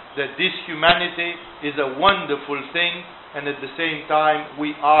tragic. That this humanity is a wonderful thing, and at the same time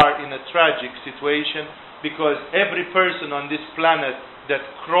we are in a tragic situation, because every person on this planet that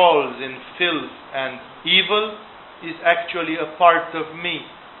crawls in filth and evil is actually a part of me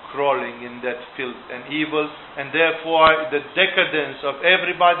crawling in that filth and evil, and therefore the decadence of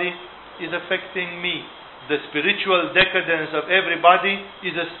everybody is affecting me. The spiritual decadence of everybody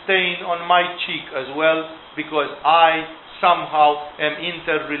is a stain on my cheek as well, because I somehow am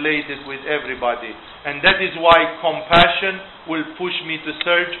interrelated with everybody. And that is why compassion will push me to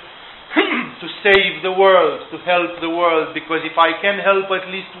search to save the world, to help the world, because if I can help at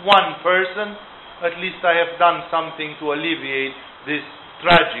least one person, at least I have done something to alleviate this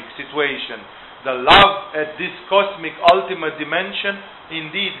tragic situation. The love at this cosmic ultimate dimension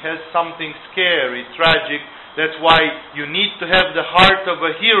indeed has something scary, tragic. That's why you need to have the heart of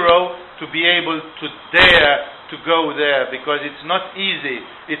a hero to be able to dare to go there, because it's not easy.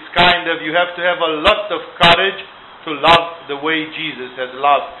 It's you have to have a lot of courage to love the way Jesus has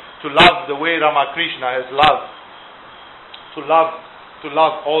loved, to love the way Ramakrishna has loved, to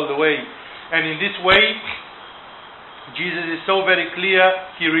love all the way. And in this way, Jesus is so very clear.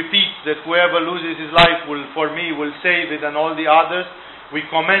 He repeats that whoever loses his life will save it, and all the others. We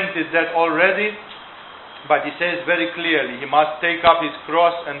commented that already, but he says very clearly, he must take up his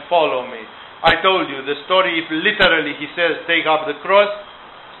cross and follow me. I told you the story, if literally he says take up the cross,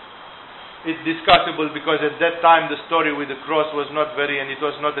 it's discussable, because at that time the story with the cross was not and it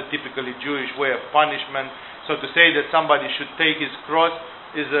was not a typically Jewish way of punishment. So to say that somebody should take his cross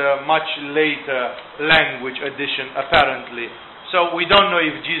is a much later language addition, apparently. So we don't know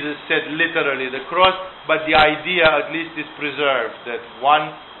if Jesus said literally the cross, but the idea at least is preserved, that one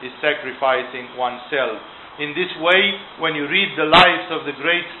is sacrificing oneself. In this way, when you read the lives of the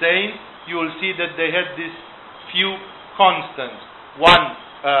great saints, you will see that they had these few constants. One,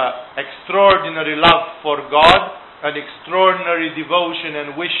 extraordinary love for God, an extraordinary devotion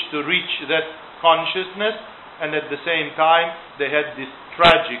and wish to reach that consciousness, and at the same time they had this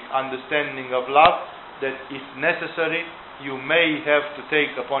tragic understanding of love, that if necessary you may have to take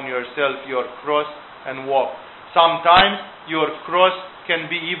upon yourself your cross and walk. Sometimes your cross can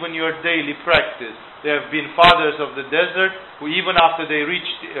be even your daily practice. There have been fathers of the desert who, even after they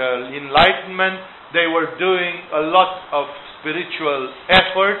reached enlightenment, they were doing a lot of spiritual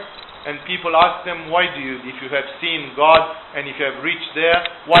effort, and people ask them, why do you, if you have seen God and if you have reached there,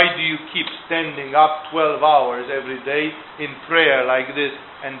 why do you keep standing up 12 hours every day in prayer like this?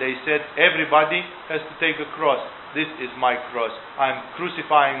 And they said, everybody has to take a cross. This is my cross. I'm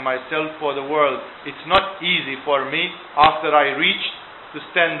crucifying myself for the world. It's not easy for me, after I reached, to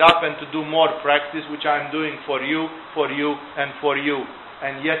stand up and to do more practice, which I'm doing for you, and for you.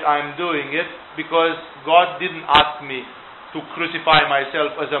 And yet I'm doing it because God didn't ask me to crucify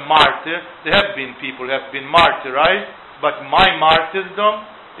myself as a martyr. There have been people who have been martyrized, but my martyrdom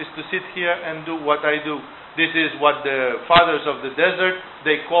is to sit here and do what I do. This is what the fathers of the desert,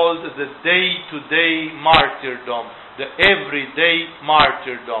 they called the day-to-day martyrdom, the everyday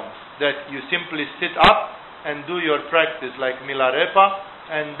martyrdom, that you simply sit up and do your practice like Milarepa,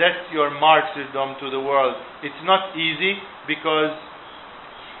 and that's your martyrdom to the world. It's not easy, because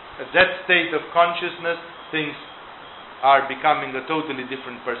At that state of consciousness, things are becoming a totally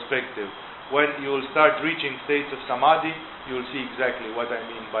different perspective. When you will start reaching states of samadhi, you will see exactly what I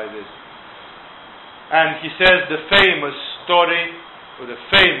mean by this. And he says the famous story, or the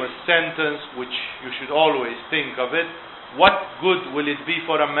famous sentence, which you should always think of it: what good will it be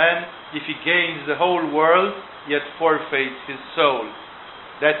for a man if he gains the whole world, yet forfeits his soul?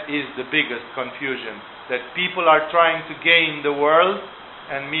 That is the biggest confusion, that people are trying to gain the world,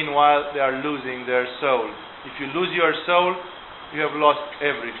 and meanwhile they are losing their soul. If you lose your soul, you have lost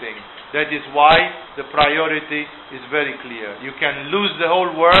everything. That is why the priority is very clear. You can lose the whole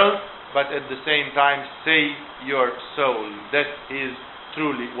world, but at the same time save your soul. That is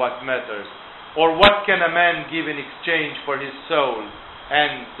truly what matters. Or what can a man give in exchange for his soul?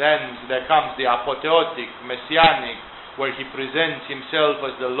 And then there comes the apotheotic, messianic, where he presents himself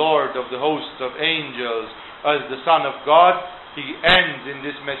as the Lord of the hosts of angels, as the Son of God. He ends in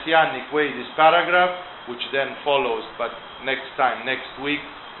this messianic way this paragraph, which then follows, but next week,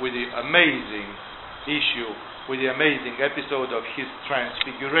 with the amazing issue, with the amazing episode of his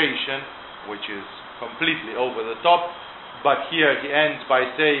transfiguration, which is completely over the top. But here he ends by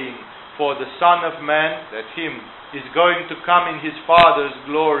saying, for the Son of Man, that him, is going to come in his Father's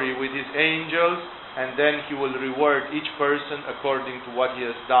glory with his angels, and then he will reward each person according to what he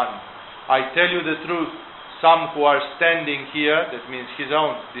has done. I tell you the truth, some who are standing here, that means his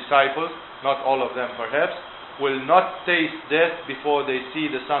own disciples, not all of them perhaps, will not taste death before they see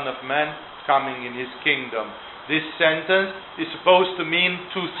the Son of Man coming in his kingdom. This sentence is supposed to mean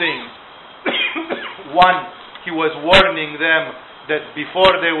two things. One, he was warning them that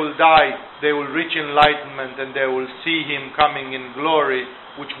before they will die, they will reach enlightenment and they will see him coming in glory,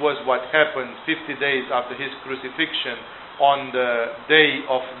 which was what happened 50 days after his crucifixion, on the day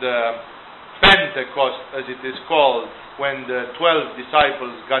of the Pentecost, as it is called, when the 12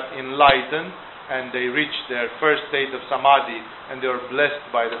 disciples got enlightened and they reached their first state of samadhi and they were blessed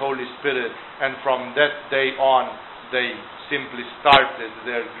by the Holy Spirit, and from that day on they simply started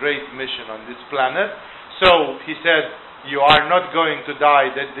their great mission on this planet. So he said, you are not going to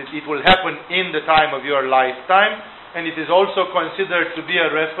die, that it will happen in the time of your lifetime. And it is also considered to be a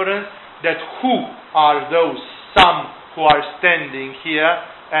reference that who are those some who are standing here,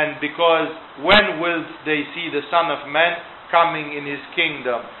 and because when will they see the Son of Man coming in his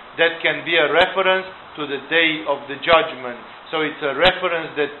kingdom? That can be a reference to the day of the judgment. So it's a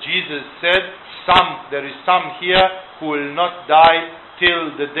reference that Jesus said, there is some here who will not die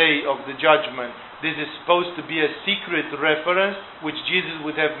till the day of the judgment. This is supposed to be a secret reference which Jesus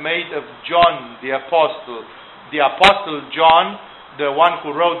would have made of John the Apostle. The Apostle John, the one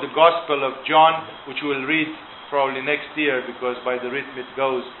who wrote the Gospel of John, which we'll read probably next year, because by the rhythm it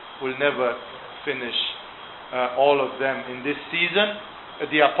goes, we'll never finish all of them in this season.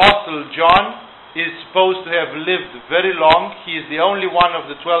 The Apostle John is supposed to have lived very long. He is the only one of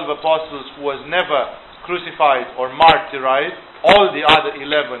the 12 apostles who was never crucified or martyrized. All the other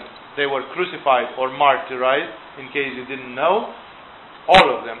 11, they were crucified or martyrized, in case you didn't know. All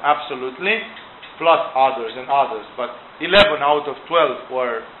of them, absolutely. Plus others and others, but 11 out of 12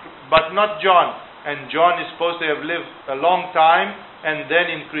 were, but not John. And John is supposed to have lived a long time, and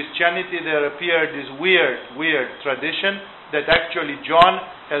then in Christianity there appeared this weird tradition that actually John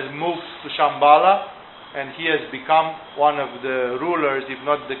has moved to Shambhala, and he has become one of the rulers, if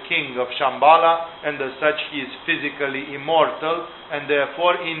not the king of Shambhala, and as such he is physically immortal, and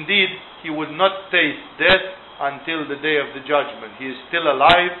therefore indeed he would not taste death until the day of the judgment. He is still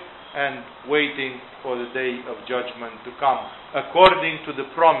alive and waiting for the day of judgment to come, according to the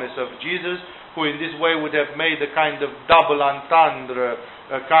promise of Jesus, who in this way would have made a kind of double entendre,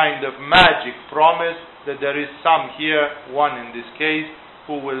 a kind of magic promise that there is some here, one in this case,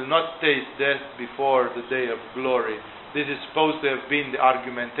 who will not taste death before the day of glory. This is supposed to have been the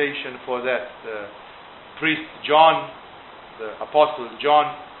argumentation for that. The priest John, the apostle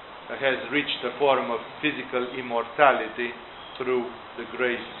John, has reached a form of physical immortality through the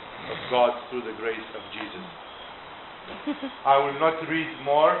grace of God, through the grace of Jesus. I will not read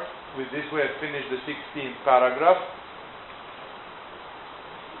more. With this we have finished the 16th paragraph.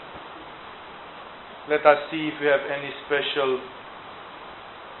 Let us see if we have any special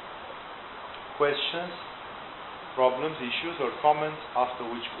questions, problems, issues or comments, after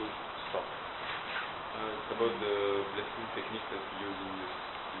which we'll stop. It's about the blessing technique that we use in this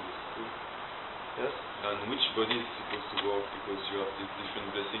school. Yes? And which body is supposed to work, because you have this different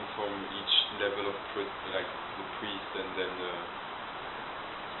blessing from each level of like the priest, and then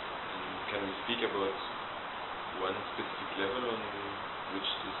and can we speak about one specific level on which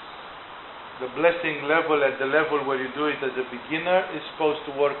this The blessing level, at the level where you do it as a beginner, is supposed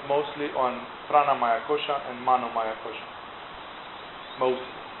to work mostly on pranamaya kosha and manomaya kosha. Mostly.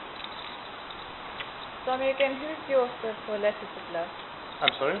 Swami, again, who is the author for Letters of Love?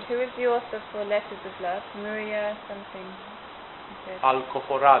 I'm sorry? Who is the author for Letters of Love? Maria something.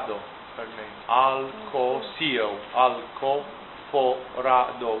 Alcoforado, her name.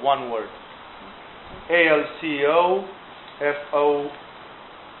 Alcoforado, one word.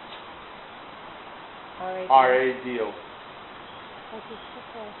 ALCOFORADO.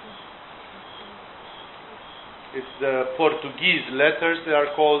 It's the Portuguese letters, they are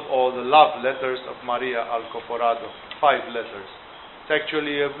called, or the love letters of Maria Alcoforado. 5 letters. It's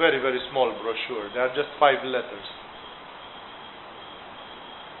actually a very, very small brochure. They are just 5 letters.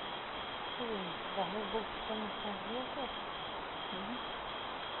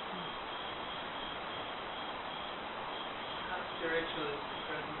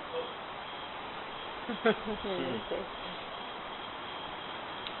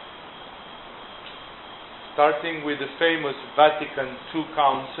 Starting with the famous Vatican II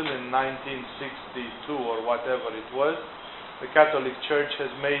Council in 1962 or whatever it was, the Catholic Church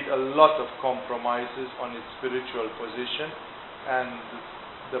has made a lot of compromises on its spiritual position, and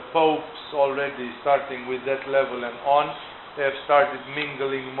the popes already, starting with that level and on, they have started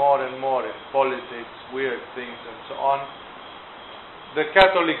mingling more and more in politics, weird things and so on. The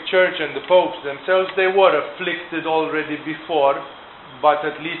Catholic Church and the popes themselves, they were afflicted already before, but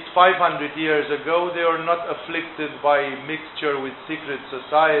at least 500 years ago they were not afflicted by mixture with secret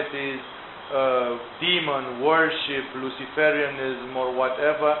societies, demon worship, Luciferianism or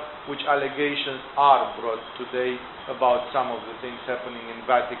whatever, which allegations are brought today about some of the things happening in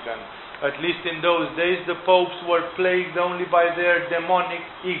Vatican. At least in those days the popes were plagued only by their demonic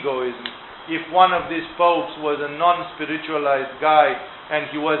egoism. If one of these popes was a non-spiritualized guy and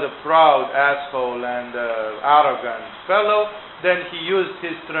he was a proud asshole and arrogant fellow, then he used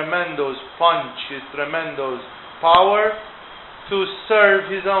his tremendous punch, his tremendous power to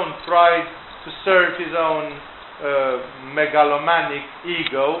serve his own pride, to serve his own megalomanic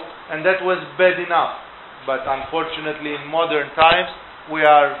ego, and that was bad enough. But unfortunately in modern times we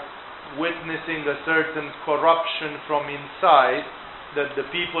are witnessing a certain corruption from inside, that the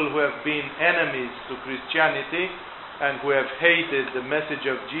people who have been enemies to Christianity and who have hated the message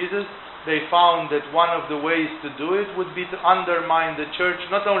of Jesus, they found that one of the ways to do it would be to undermine the church,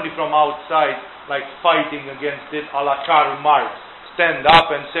 not only from outside, like fighting against it a la Karl Marx, stand up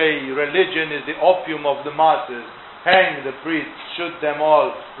and say religion is the opium of the masses, hang the priests, shoot them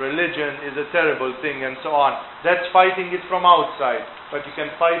all, religion is a terrible thing, and so on. That's fighting it from outside, but you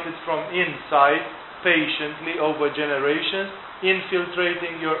can fight it from inside, patiently over generations,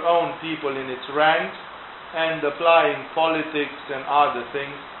 infiltrating your own people in its ranks and applying politics and other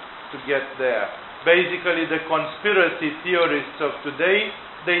things to get there. Basically, the conspiracy theorists of today,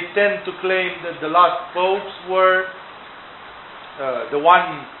 they tend to claim that the last popes were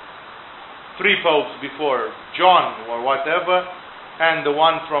three popes before John or whatever, and the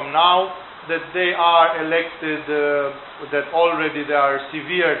one from now, that they are elected, that already there are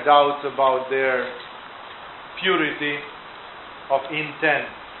severe doubts about their purity of intent.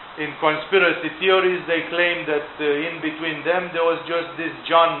 In conspiracy theories, they claim that in between them there was just this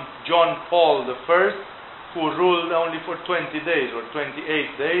John Paul I, who ruled only for 20 days or 28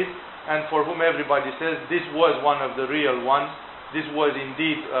 days, and for whom everybody says this was one of the real ones. This was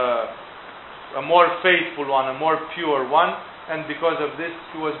indeed a more faithful one, a more pure one, and because of this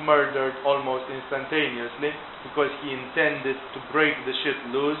he was murdered almost instantaneously, because he intended to break the shit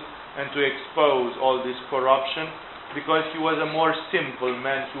loose and to expose all this corruption, because he was a more simple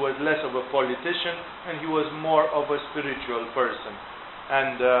man, he was less of a politician, and he was more of a spiritual person.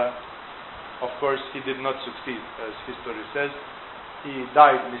 And of course he did not succeed, as history says. He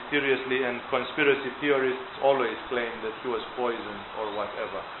died mysteriously, and conspiracy theorists always claim that he was poisoned or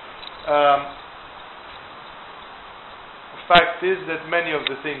whatever. Fact is that many of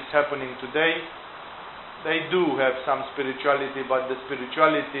the things happening today, they do have some spirituality, but the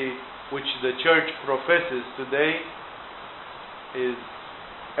spirituality which the church professes today is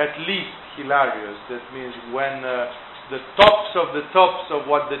at least hilarious. That means when the tops of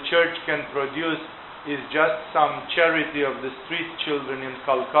what the church can produce is just some charity of the street children in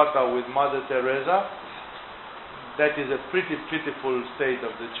Calcutta with Mother Teresa, that is a pretty pitiful state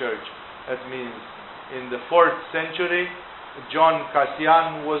of the church. That means in the 4th century, John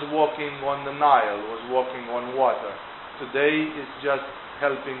Cassian was walking on the Nile, was walking on water. Today it's just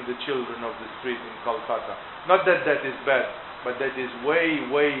helping the children of the street in Calcutta. Not that that is bad, but that is way,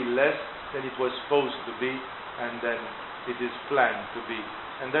 way less than it was supposed to be, and then it is planned to be.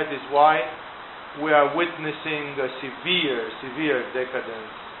 And that is why we are witnessing a severe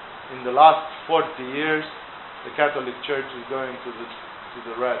decadence. In the last 40 years, the Catholic Church is going to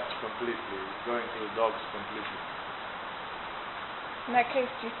the rats completely, it's going to the dogs completely. In that case,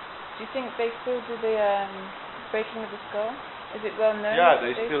 do you think they still do the breaking of the skull? Is it well known? Yeah,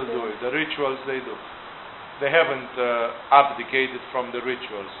 they still do it. The rituals they do. They haven't abdicated from the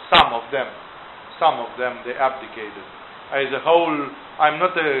rituals. Some of them they abdicated. As a whole,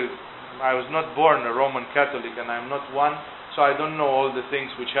 I was not born a Roman Catholic, and I'm not one, so I don't know all the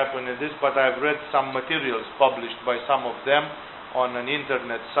things which happen in this, but I've read some materials published by some of them on an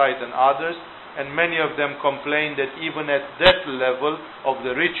internet site and others, and many of them complain that even at that level of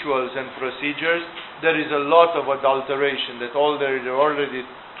the rituals and procedures, there is a lot of adulteration, that already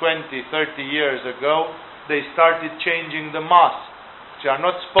 20, 30 years ago, they started changing the Mass, which are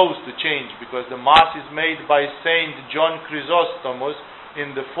not supposed to change, because the Mass is made by Saint John Chrysostom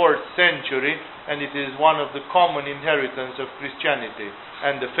in the 4th century, and it is one of the common inheritance of Christianity.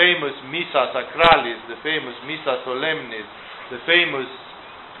 And the famous Missa Sacralis, the famous Missa Solemnis, the famous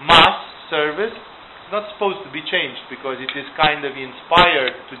Mass service is not supposed to be changed, because it is kind of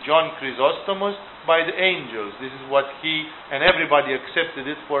inspired to John Chrysostom by the angels. This is what he and everybody accepted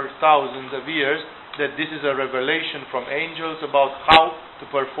it for thousands of years, that this is a revelation from angels about how to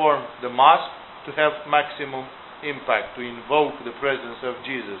perform the Mass to have maximum impact, to invoke the presence of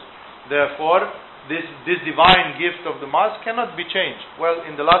Jesus. Therefore, this divine gift of the Mass cannot be changed. Well,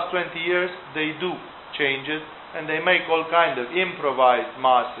 in the last 20 years, they do change it, and they make all kind of improvised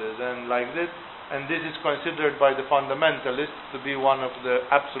Masses and like this, and this is considered by the fundamentalists to be one of the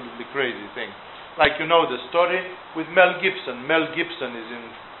absolutely crazy things. Like, you know the story with Mel Gibson. Mel Gibson is in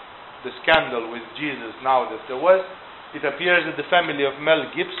the scandal with Jesus now that there was. It appears that the family of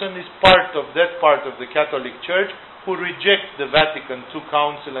Mel Gibson is part of the Catholic Church who reject the Vatican II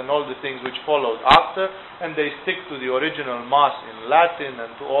Council and all the things which followed after, and they stick to the original Mass in Latin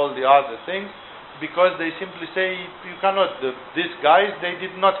and to all the other things, because they simply say you cannot, these guys, they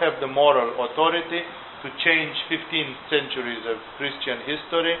did not have the moral authority to change 15 centuries of Christian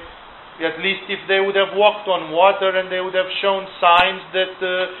history. At least if they would have walked on water and they would have shown signs that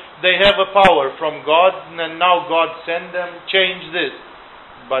they have a power from God, and now God sent them, change this.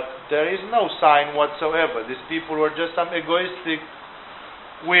 But there is no sign whatsoever. These people were just some egoistic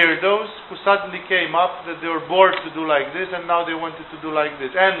weirdos who suddenly came up that they were bored to do like this, and now they wanted to do like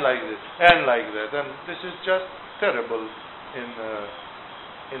this, and like this, and like that. And this is just terrible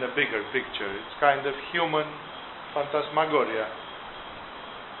in a bigger picture. It's kind of human phantasmagoria.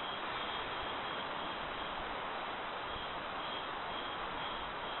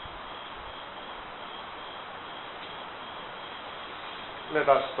 Let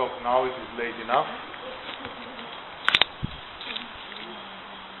us stop now, it is late enough.